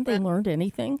 Haven't they learned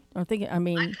anything? I kind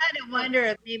of wonder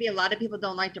if maybe a lot of people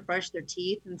don't like to brush their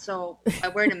teeth, and so by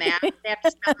wearing a mask, they have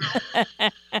to smell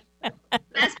out.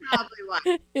 That's probably why.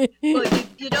 Well,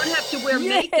 you don't have to wear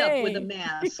makeup with a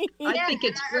mask. I think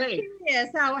it's great. I'm curious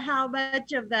how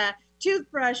much of the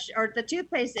toothbrush or the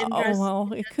toothpaste industry. Oh,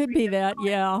 well, it could be that,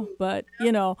 yeah. But,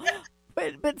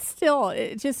 but still,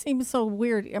 it just seems so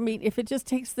weird. I mean, if it just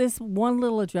takes this one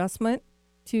little adjustment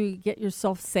to get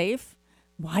yourself safe,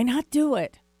 why not do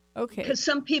it? Okay. Because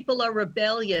some people are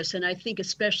rebellious, and I think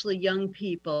especially young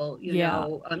people,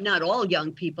 not all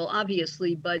young people,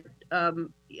 obviously, but,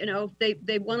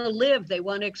 they want to live. They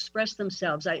want to express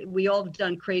themselves. We all have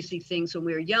done crazy things when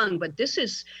we were young, but this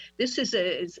is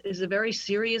a very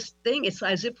serious thing. It's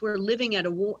as if we're living in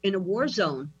a war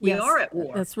zone. We are at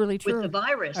war. That's really true. With the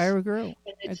virus. I agree.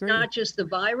 And it's not just the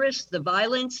virus, the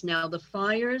violence, now the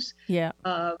fires. Yeah.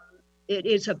 It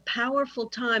is a powerful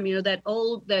time. That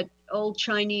old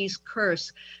Chinese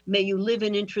curse, may you live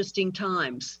in interesting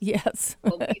times. Yes.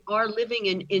 Well, we are living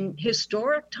in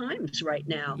historic times right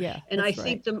now. Yeah. And I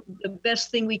think the best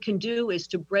thing we can do is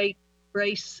to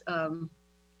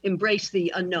embrace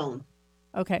the unknown.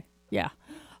 Okay. Yeah.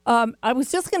 I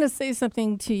was just going to say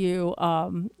something to you,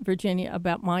 Virginia,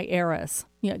 about my heiress.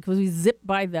 Yeah, because we zip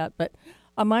by that. But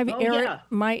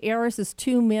my Eris is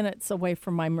 2 minutes away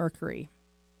from my Mercury.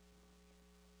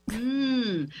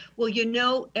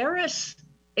 Well, Eris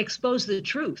exposed the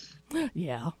truth.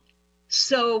 Yeah.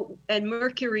 So, and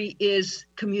Mercury is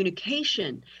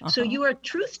communication. So you are a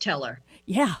truth teller.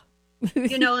 Yeah.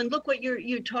 And look what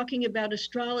you're talking about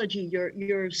astrology.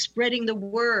 You're spreading the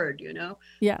word,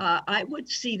 Yeah. I would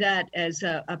see that as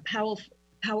a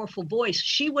powerful voice.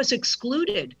 She was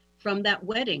excluded from that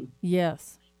wedding.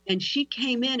 Yes. And she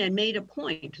came in and made a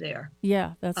point there.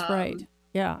 Yeah, that's right.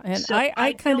 Yeah. And so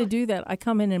I kind of do that. I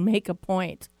come in and make a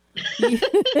point.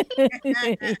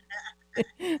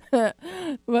 But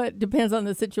it depends on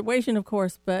the situation, of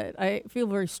course, but I feel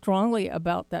very strongly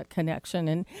about that connection.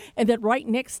 And that right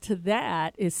next to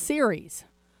that is Ceres.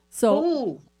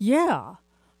 So, yeah.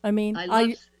 I mean,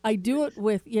 I do it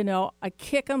with, I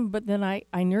kick them, but then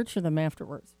I nurture them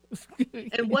afterwards.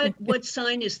 And what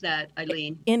sign is that,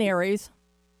 Eileen? In Aries.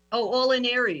 Oh, all in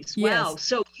Aries. Wow. Yes.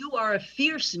 So you are a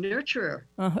fierce nurturer.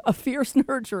 A fierce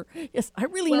nurturer. Yes, I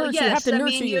really nurture. Yes, I have to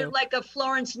nurture you're you. like a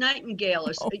Florence Nightingale,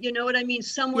 or you know what I mean?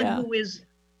 Someone who is,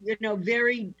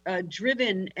 very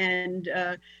driven and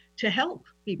to help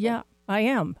people. Yeah, I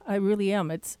am. I really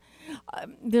am. It's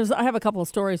I have a couple of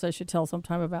stories I should tell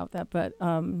sometime about that, but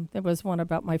there was one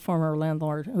about my former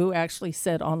landlord who actually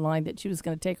said online that she was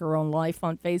going to take her own life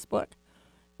on Facebook.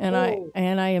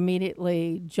 And I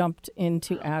immediately jumped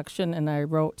into action, and I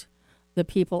wrote the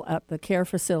people at the care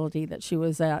facility that she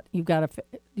was at, you got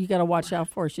to watch out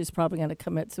for her. She's probably going to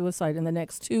commit suicide in the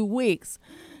next 2 weeks.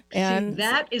 And see,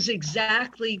 that is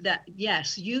exactly that.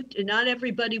 Yes, not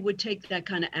everybody would take that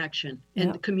kind of action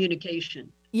in the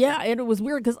communication. Yeah, and it was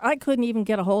weird because I couldn't even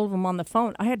get a hold of them on the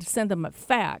phone. I had to send them a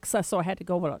fax, so I had to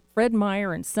go with Fred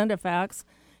Meyer and send a fax,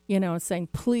 saying,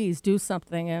 please do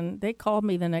something. And they called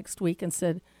me the next week and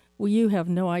said, well, you have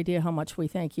no idea how much we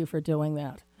thank you for doing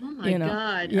that. Oh, my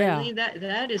God. Yeah. I mean,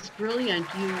 that is brilliant,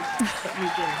 what you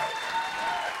did.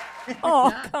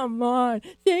 Oh, come on.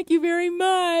 Thank you very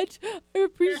much. I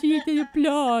appreciate the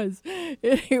applause.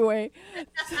 Anyway,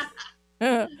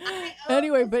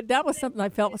 but that was something I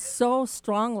felt so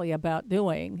strongly about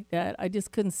doing that I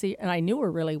just couldn't see. And I knew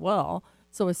her really well,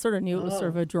 so I sort of knew it was sort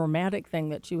of a dramatic thing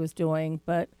that she was doing.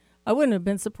 But I wouldn't have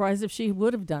been surprised if she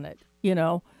would have done it,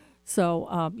 So,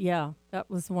 that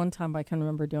was one time I can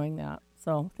remember doing that.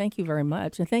 So thank you very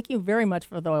much. And thank you very much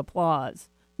for the applause,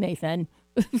 Nathan.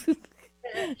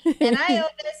 And I owe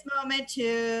this moment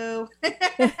to.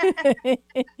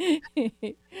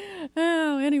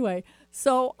 Anyway.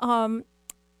 So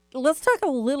let's talk a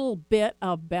little bit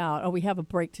about, we have a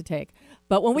break to take.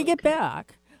 But when we get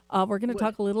back, we're going to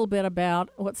talk a little bit about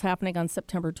what's happening on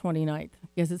September 29th,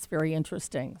 because it's very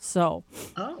interesting. So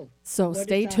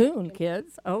stay tuned,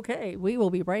 kids. Okay, we will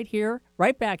be right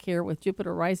back here with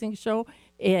Jupiter Rising Show.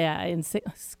 Yeah,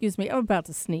 excuse me, I'm about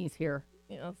to sneeze here.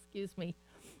 Excuse me.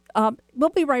 We'll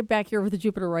be right back here with the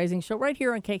Jupiter Rising Show right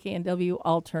here on KKNW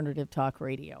Alternative Talk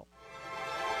Radio.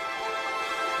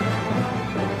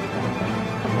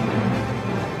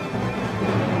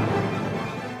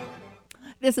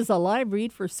 This is a live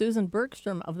read for Susan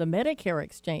Bergstrom of the Medicare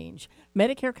Exchange.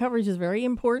 Medicare coverage is a very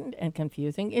important and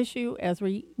confusing issue as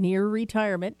we near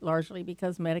retirement, largely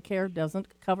because Medicare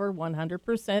doesn't cover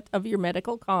 100% of your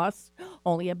medical costs,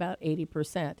 only about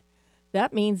 80%.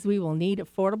 That means we will need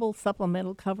affordable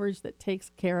supplemental coverage that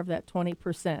takes care of that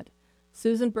 20%.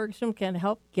 Susan Bergstrom can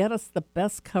help get us the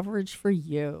best coverage for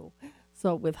you.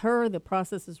 So with her, the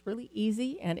process is really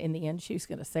easy, and in the end, she's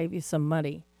going to save you some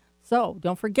money. So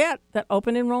don't forget that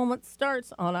open enrollment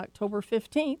starts on October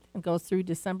 15th and goes through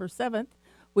December 7th,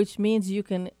 which means you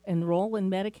can enroll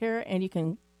in Medicare and you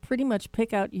can pretty much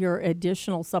pick out your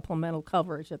additional supplemental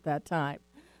coverage at that time.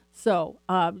 So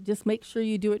just make sure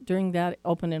you do it during that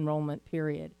open enrollment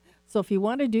period. So if you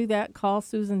want to do that, call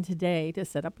Susan today to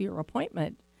set up your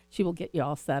appointment. She will get you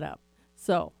all set up.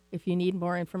 So if you need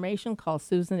more information, call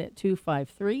Susan at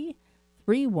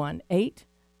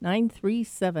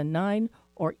 253-318-9379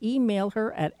 or email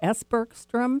her at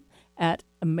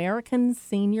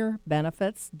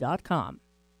sbergstrom@americanseniorbenefits.com.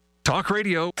 Talk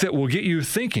radio that will get you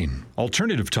thinking.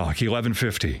 Alternative Talk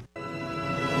 1150.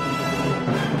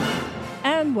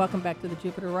 And welcome back to the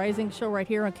Jupiter Rising Show right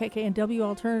here on KKNW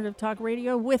Alternative Talk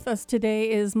Radio. With us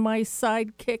today is my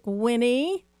sidekick,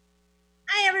 Wynnie.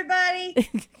 Hi,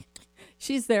 everybody.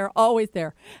 She's there, always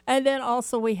there. And then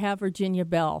also we have Virginia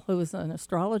Bell, who is an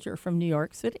astrologer from New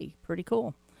York City. Pretty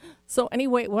cool. So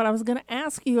anyway, what I was going to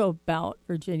ask you about,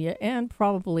 Virginia, and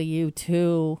probably you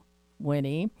too,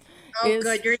 Winnie. Oh,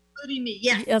 good. You're including me.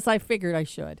 Yes. Yes, I figured I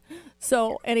should.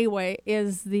 So anyway,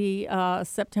 is the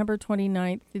September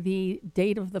 29th the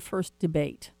date of the first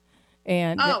debate?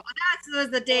 And that was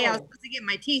the day I was supposed to get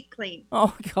my teeth cleaned.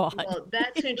 Oh, God. Well,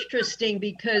 that's interesting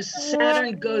because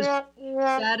Saturn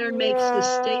makes the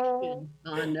station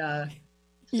on,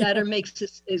 Saturn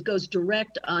goes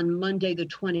direct on Monday the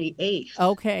 28th.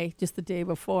 Okay, just the day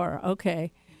before.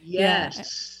 Okay.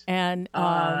 Yes.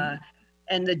 Yeah.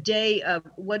 And the day of,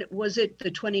 what was it,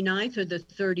 the 29th or the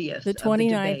 30th? The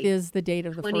 29th is the date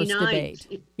of the first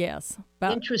debate. Yes.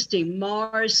 Interesting.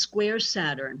 Mars squares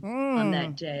Saturn on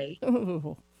that day.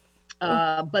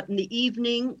 But in the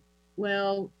evening,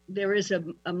 well, there is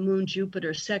a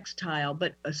Moon-Jupiter sextile,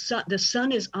 but the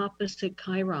sun is opposite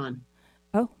Chiron.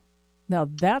 Oh, now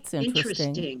that's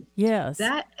interesting. Yes.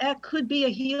 That could be a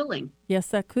healing. Yes,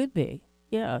 that could be.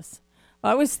 Yes.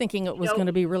 I was thinking it was going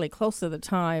to be really close to the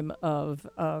time of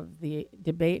the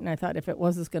debate, and I thought if it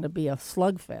was, it's going to be a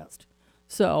slugfest.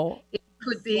 So it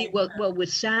could be well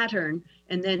with Saturn,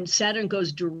 and then Saturn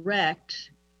goes direct,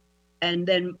 and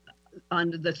then on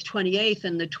the 28th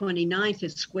and the 29th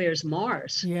it squares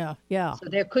Mars. Yeah. So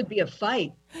there could be a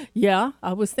fight. Yeah,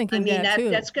 I was thinking that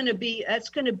too. That's going to be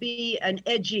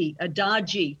a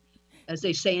dodgy, as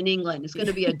they say in England. It's going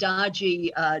to be a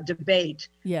dodgy debate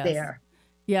there.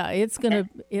 Yeah, it's gonna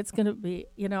be.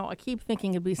 I keep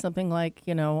thinking it'd be something like,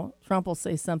 Trump will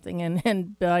say something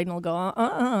and Biden will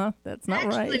go, that's not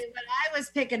right. Actually, what I was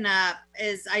picking up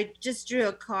is I just drew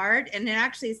a card and it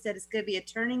actually said it's going to be a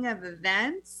turning of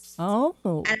events. Oh,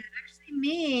 and it actually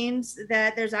means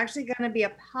that there's actually going to be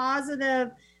a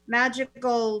positive,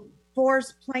 magical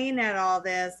force playing at all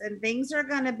this, and things are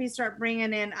going to start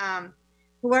bringing in.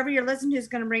 Whoever you're listening to is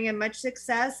going to bring in much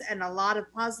success and a lot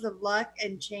of positive luck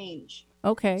and change.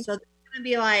 Okay. So it's going to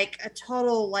be like a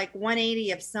total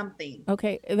 180 of something.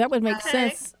 Okay, that would make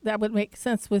sense. That would make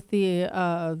sense with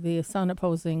the sun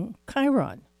opposing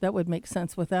Chiron. That would make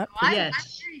sense with that. I'm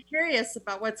very curious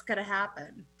about what's going to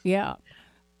happen. Yeah.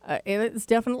 It's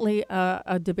definitely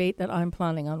a debate that I'm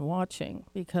planning on watching,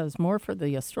 because more for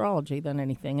the astrology than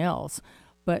anything else.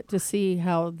 But to see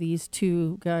how these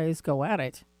two guys go at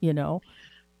it,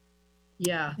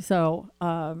 Yeah. So,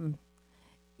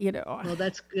 Well,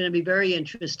 that's going to be very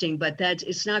interesting, but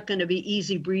it's not going to be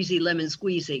easy breezy lemon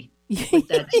squeezy with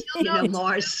that,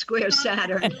 Mars square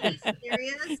Saturn.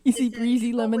 Easy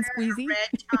breezy lemon squeezy.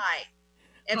 Red tie.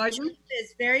 If Truth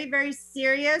is very, very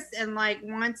serious and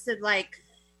wants to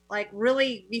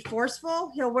really be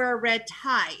forceful, he'll wear a red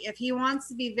tie. If he wants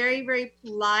to be very, very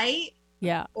polite,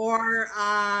 or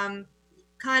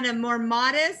kind of more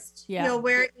modest, he'll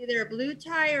wear either a blue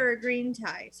tie or a green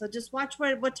tie. So just watch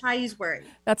what tie he's wearing.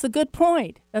 That's a good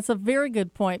point. That's a very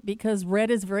good point, because red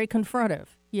is very confrontive,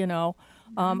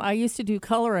 I used to do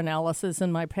color analysis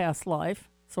in my past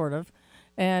life, sort of.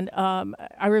 And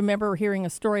I remember hearing a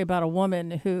story about a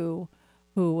woman who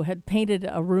had painted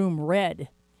a room red,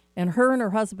 and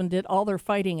her husband did all their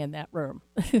fighting in that room.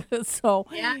 So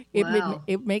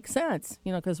it makes sense,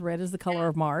 because red is the color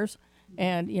of Mars.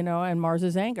 And and Mars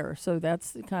is anger, so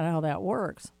that's kind of how that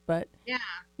works. But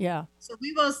yeah. So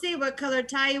we will see what color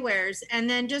tie he wears, and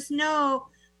then just know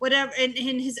whatever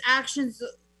in his actions.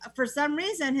 For some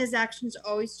reason, his actions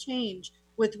always change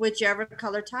with whichever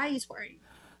color tie he's wearing.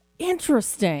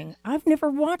 Interesting. I've never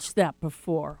watched that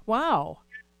before. Wow,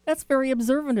 that's very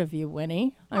observant of you,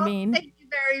 Winnie. I mean, thank you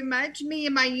very much. Me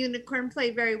and my unicorn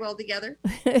play very well together.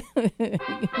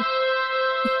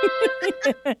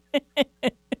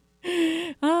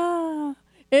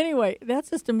 Anyway, that's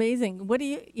just amazing. What do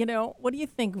you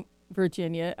think,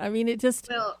 Virginia? I mean,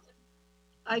 well,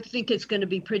 I think it's going to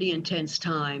be pretty intense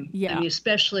time. Yeah. I mean,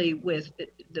 especially with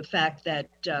the fact that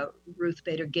Ruth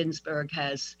Bader Ginsburg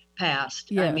has passed.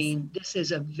 Yes. I mean, this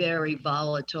is a very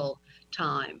volatile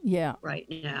time right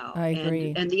now. I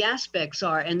agree. And the aspects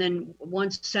are, and then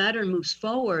once Saturn moves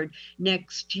forward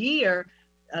next year,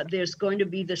 there's going to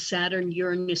be the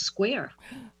Saturn-Uranus square.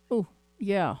 Oh,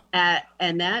 yeah.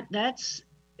 And that's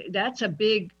a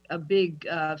big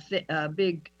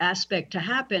aspect to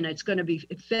happen. It's going to be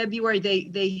February.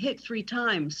 They hit 3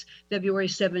 times: February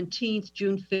 17th,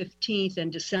 June 15th,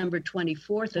 and December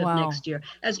 24th of next year.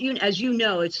 As you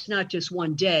know, it's not just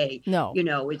one day. No,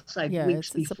 it's like weeks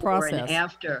before and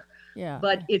after. Yeah,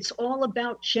 but it's all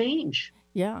about change.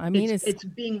 Yeah, I mean, it's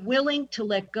being willing to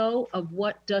let go of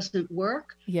what doesn't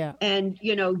work. Yeah, and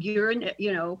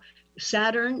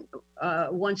Saturn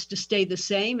wants to stay the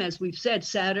same, as we've said.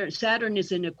 Saturn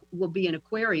will be in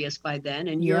Aquarius by then,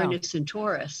 and Uranus in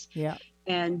Taurus. Yeah,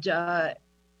 and the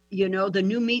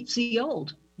new meets the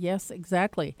old. Yes,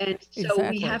 exactly. And so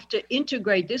we have to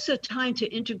integrate. This is a time to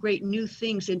integrate new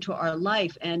things into our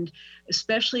life. And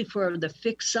especially for the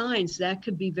fixed signs, that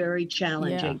could be very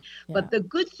challenging. But the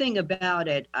good thing about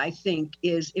it, I think,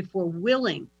 is if we're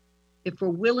willing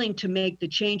to make the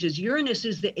changes. Uranus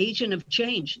is the agent of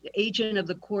change, the agent of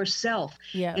the core self.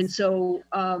 Yes. And so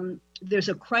there's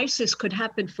a crisis could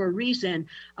happen for a reason.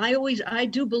 I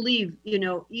do believe,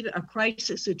 even a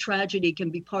crisis, a tragedy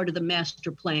can be part of the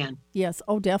master plan. Yes.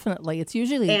 Oh, definitely. It's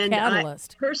usually a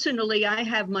catalyst. Personally, I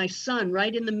have my son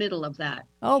right in the middle of that.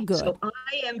 Oh, good. So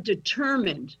I am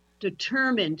determined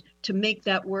to make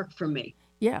that work for me.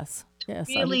 Yes. Yes.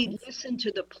 Really listen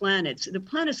to the planets. The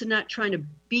planets are not trying to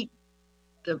beat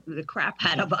the crap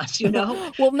out of us,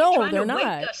 Well, no, they're not.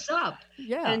 Wake us up.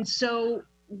 Yeah. And so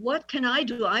what can I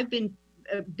do? I've been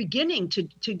beginning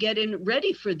to get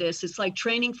ready for this. It's like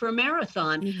training for a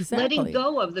marathon. Exactly. Letting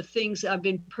go of the things. I've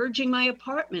been purging my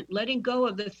apartment, letting go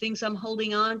of the things I'm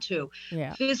holding on to.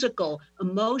 Yeah. Physical,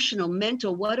 emotional,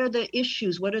 mental. What are the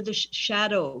issues? What are the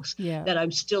shadows that I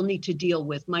still need to deal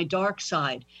with? My dark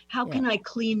side. How can I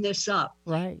clean this up?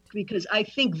 Right. Because I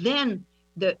think then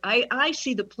I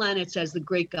see the planets as the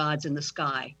great gods in the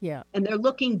sky. Yeah. And they're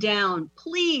looking down,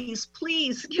 please,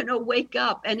 wake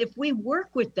up. And if we work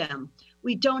with them,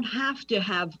 we don't have to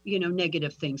have,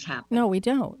 negative things happen. No, we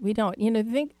don't. I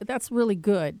think that's really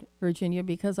good, Virginia,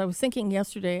 because I was thinking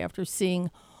yesterday after seeing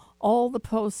all the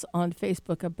posts on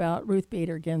Facebook about Ruth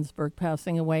Bader Ginsburg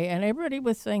passing away, and everybody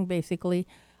was saying basically,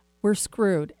 we're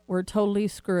screwed. We're totally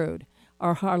screwed.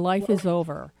 Our life is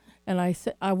over. And I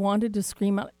said, I wanted to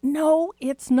scream out, no,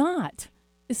 it's not.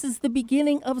 This is the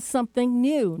beginning of something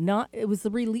new. It was the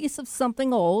release of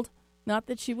something old. Not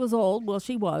that she was old. Well,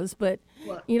 she was. But,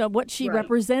 what she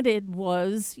represented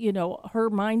was,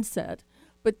 her mindset.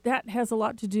 But that has a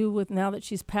lot to do with now that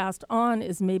she's passed on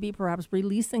is maybe perhaps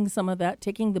releasing some of that,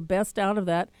 taking the best out of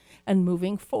that and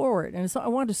moving forward. And so I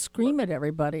wanted to scream at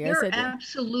everybody. You're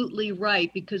absolutely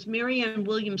right, because Marianne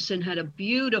Williamson had a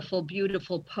beautiful,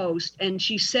 beautiful post. And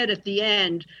she said at the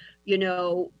end,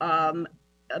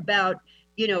 about,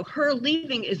 her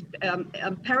leaving is,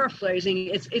 I'm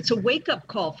paraphrasing, it's a wake-up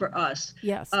call for us.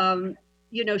 Yes.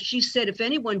 She said, if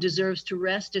anyone deserves to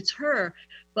rest, it's her.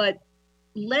 But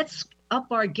let's up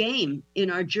our game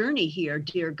in our journey here,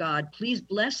 dear God. Please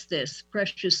bless this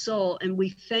precious soul. And we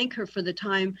thank her for the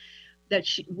time that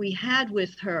we had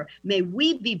with her. May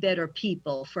we be better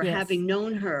people for having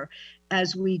known her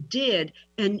as we did.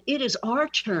 And it is our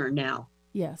turn now.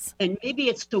 Yes. And maybe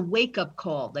it's the wake-up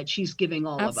call that she's giving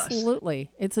all of us.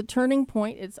 Absolutely. It's a turning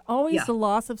point. It's always the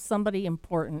loss of somebody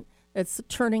important. It's a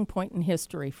turning point in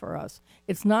history for us.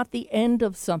 It's not the end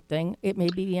of something. It may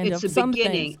be the end of some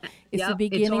things. It's the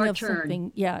beginning of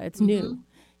something. Yeah, it's new.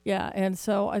 Yeah, and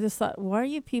so I just thought, why are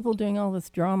you people doing all this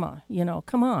drama?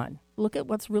 Come on. Look at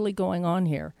what's really going on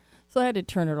here. So I had to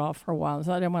turn it off for a while.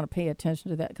 So I didn't want to pay attention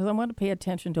to that because I want to pay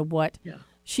attention to what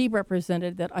she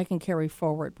represented that I can carry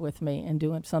forward with me and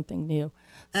doing something new.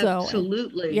 So,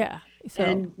 absolutely. So,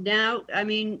 and now,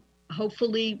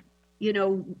 hopefully,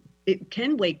 it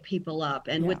can wake people up.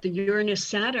 And with the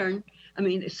Uranus-Saturn,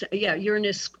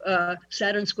 Uranus,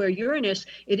 Saturn square Uranus,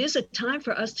 it is a time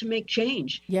for us to make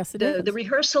change. Yes, it is. The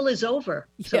rehearsal is over,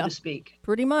 so to speak.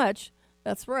 Pretty much.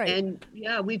 That's right. And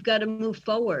we've got to move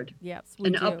forward. Yes,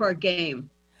 and up our game.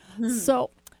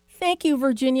 So thank you,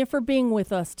 Virginia, for being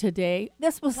with us today.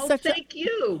 This was thank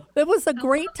you. It was a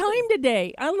great time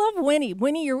today. I love Wynnie.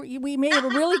 Wynnie, we made a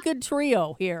really good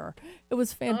trio here. It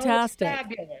was fantastic. Oh,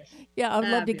 fabulous. Yeah, I'd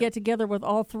love to get together with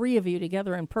all three of you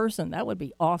together in person. That would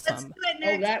be awesome. Let's do it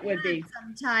next that would be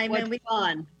sometime, and we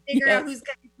fun. figure out who's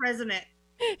going to be president.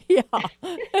 Yeah.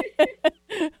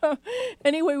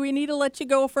 Anyway, we need to let you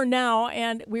go for now,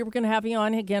 and we were going to have you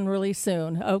on again really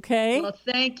soon, okay? Well,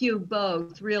 thank you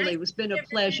both. Really, it's been a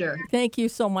pleasure. Thank you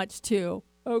so much, too.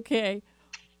 Okay.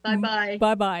 Bye-bye.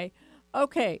 Bye-bye.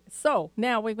 Okay, so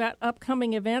now we've got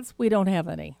upcoming events. We don't have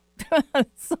any.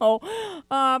 So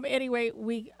anyway,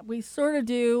 we sort of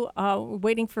do,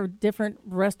 waiting for different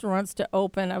restaurants to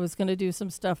open. I was going to do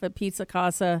some stuff at Pizza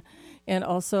Casa and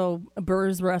also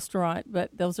Burr's Restaurant,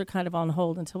 but those are kind of on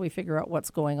hold until we figure out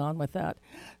what's going on with that.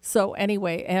 So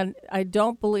anyway, and I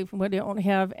don't believe we don't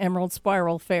have Emerald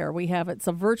Spiral Fair. It's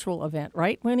a virtual event,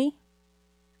 right, Wynnie?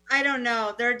 I don't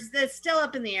know. It's still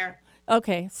up in the air.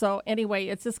 Okay, so anyway,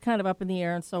 it's just kind of up in the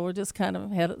air, and so we're just kind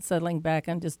of settling back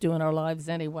and just doing our lives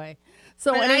anyway.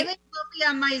 So Eileen will be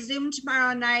on my Zoom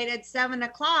tomorrow night at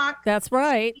 7:00. That's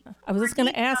right. I was just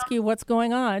going to ask you what's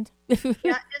going on.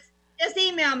 Just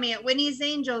email me at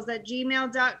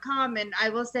winniesangels@gmail.com, and I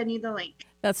will send you the link.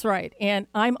 That's right, and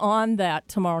I'm on that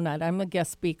tomorrow night. I'm a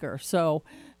guest speaker, so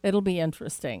It'll be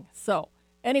interesting. So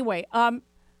anyway, how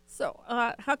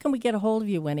can we get a hold of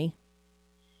you, Wynnie?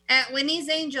 At Wynnie's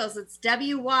Angels, it's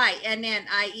WYNNIESANGELZ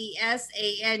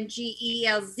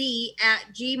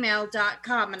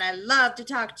 @gmail.com. And I love to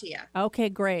talk to you. Okay,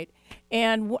 great.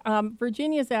 And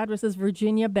Virginia's address is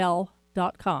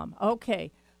virginiabell.com.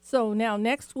 Okay. So now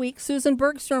next week, Susan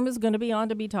Bergstrom is going to be on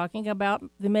to be talking about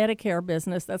the Medicare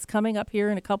business that's coming up here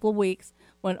in a couple of weeks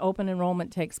when open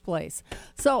enrollment takes place.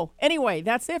 So anyway,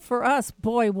 that's it for us.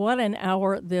 Boy, what an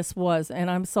hour this was.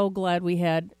 And I'm so glad we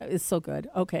had. It's so good.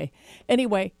 Okay.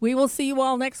 Anyway, we will see you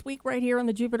all next week right here on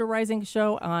the Jupiter Rising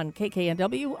Show on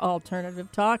KKNW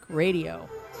Alternative Talk Radio.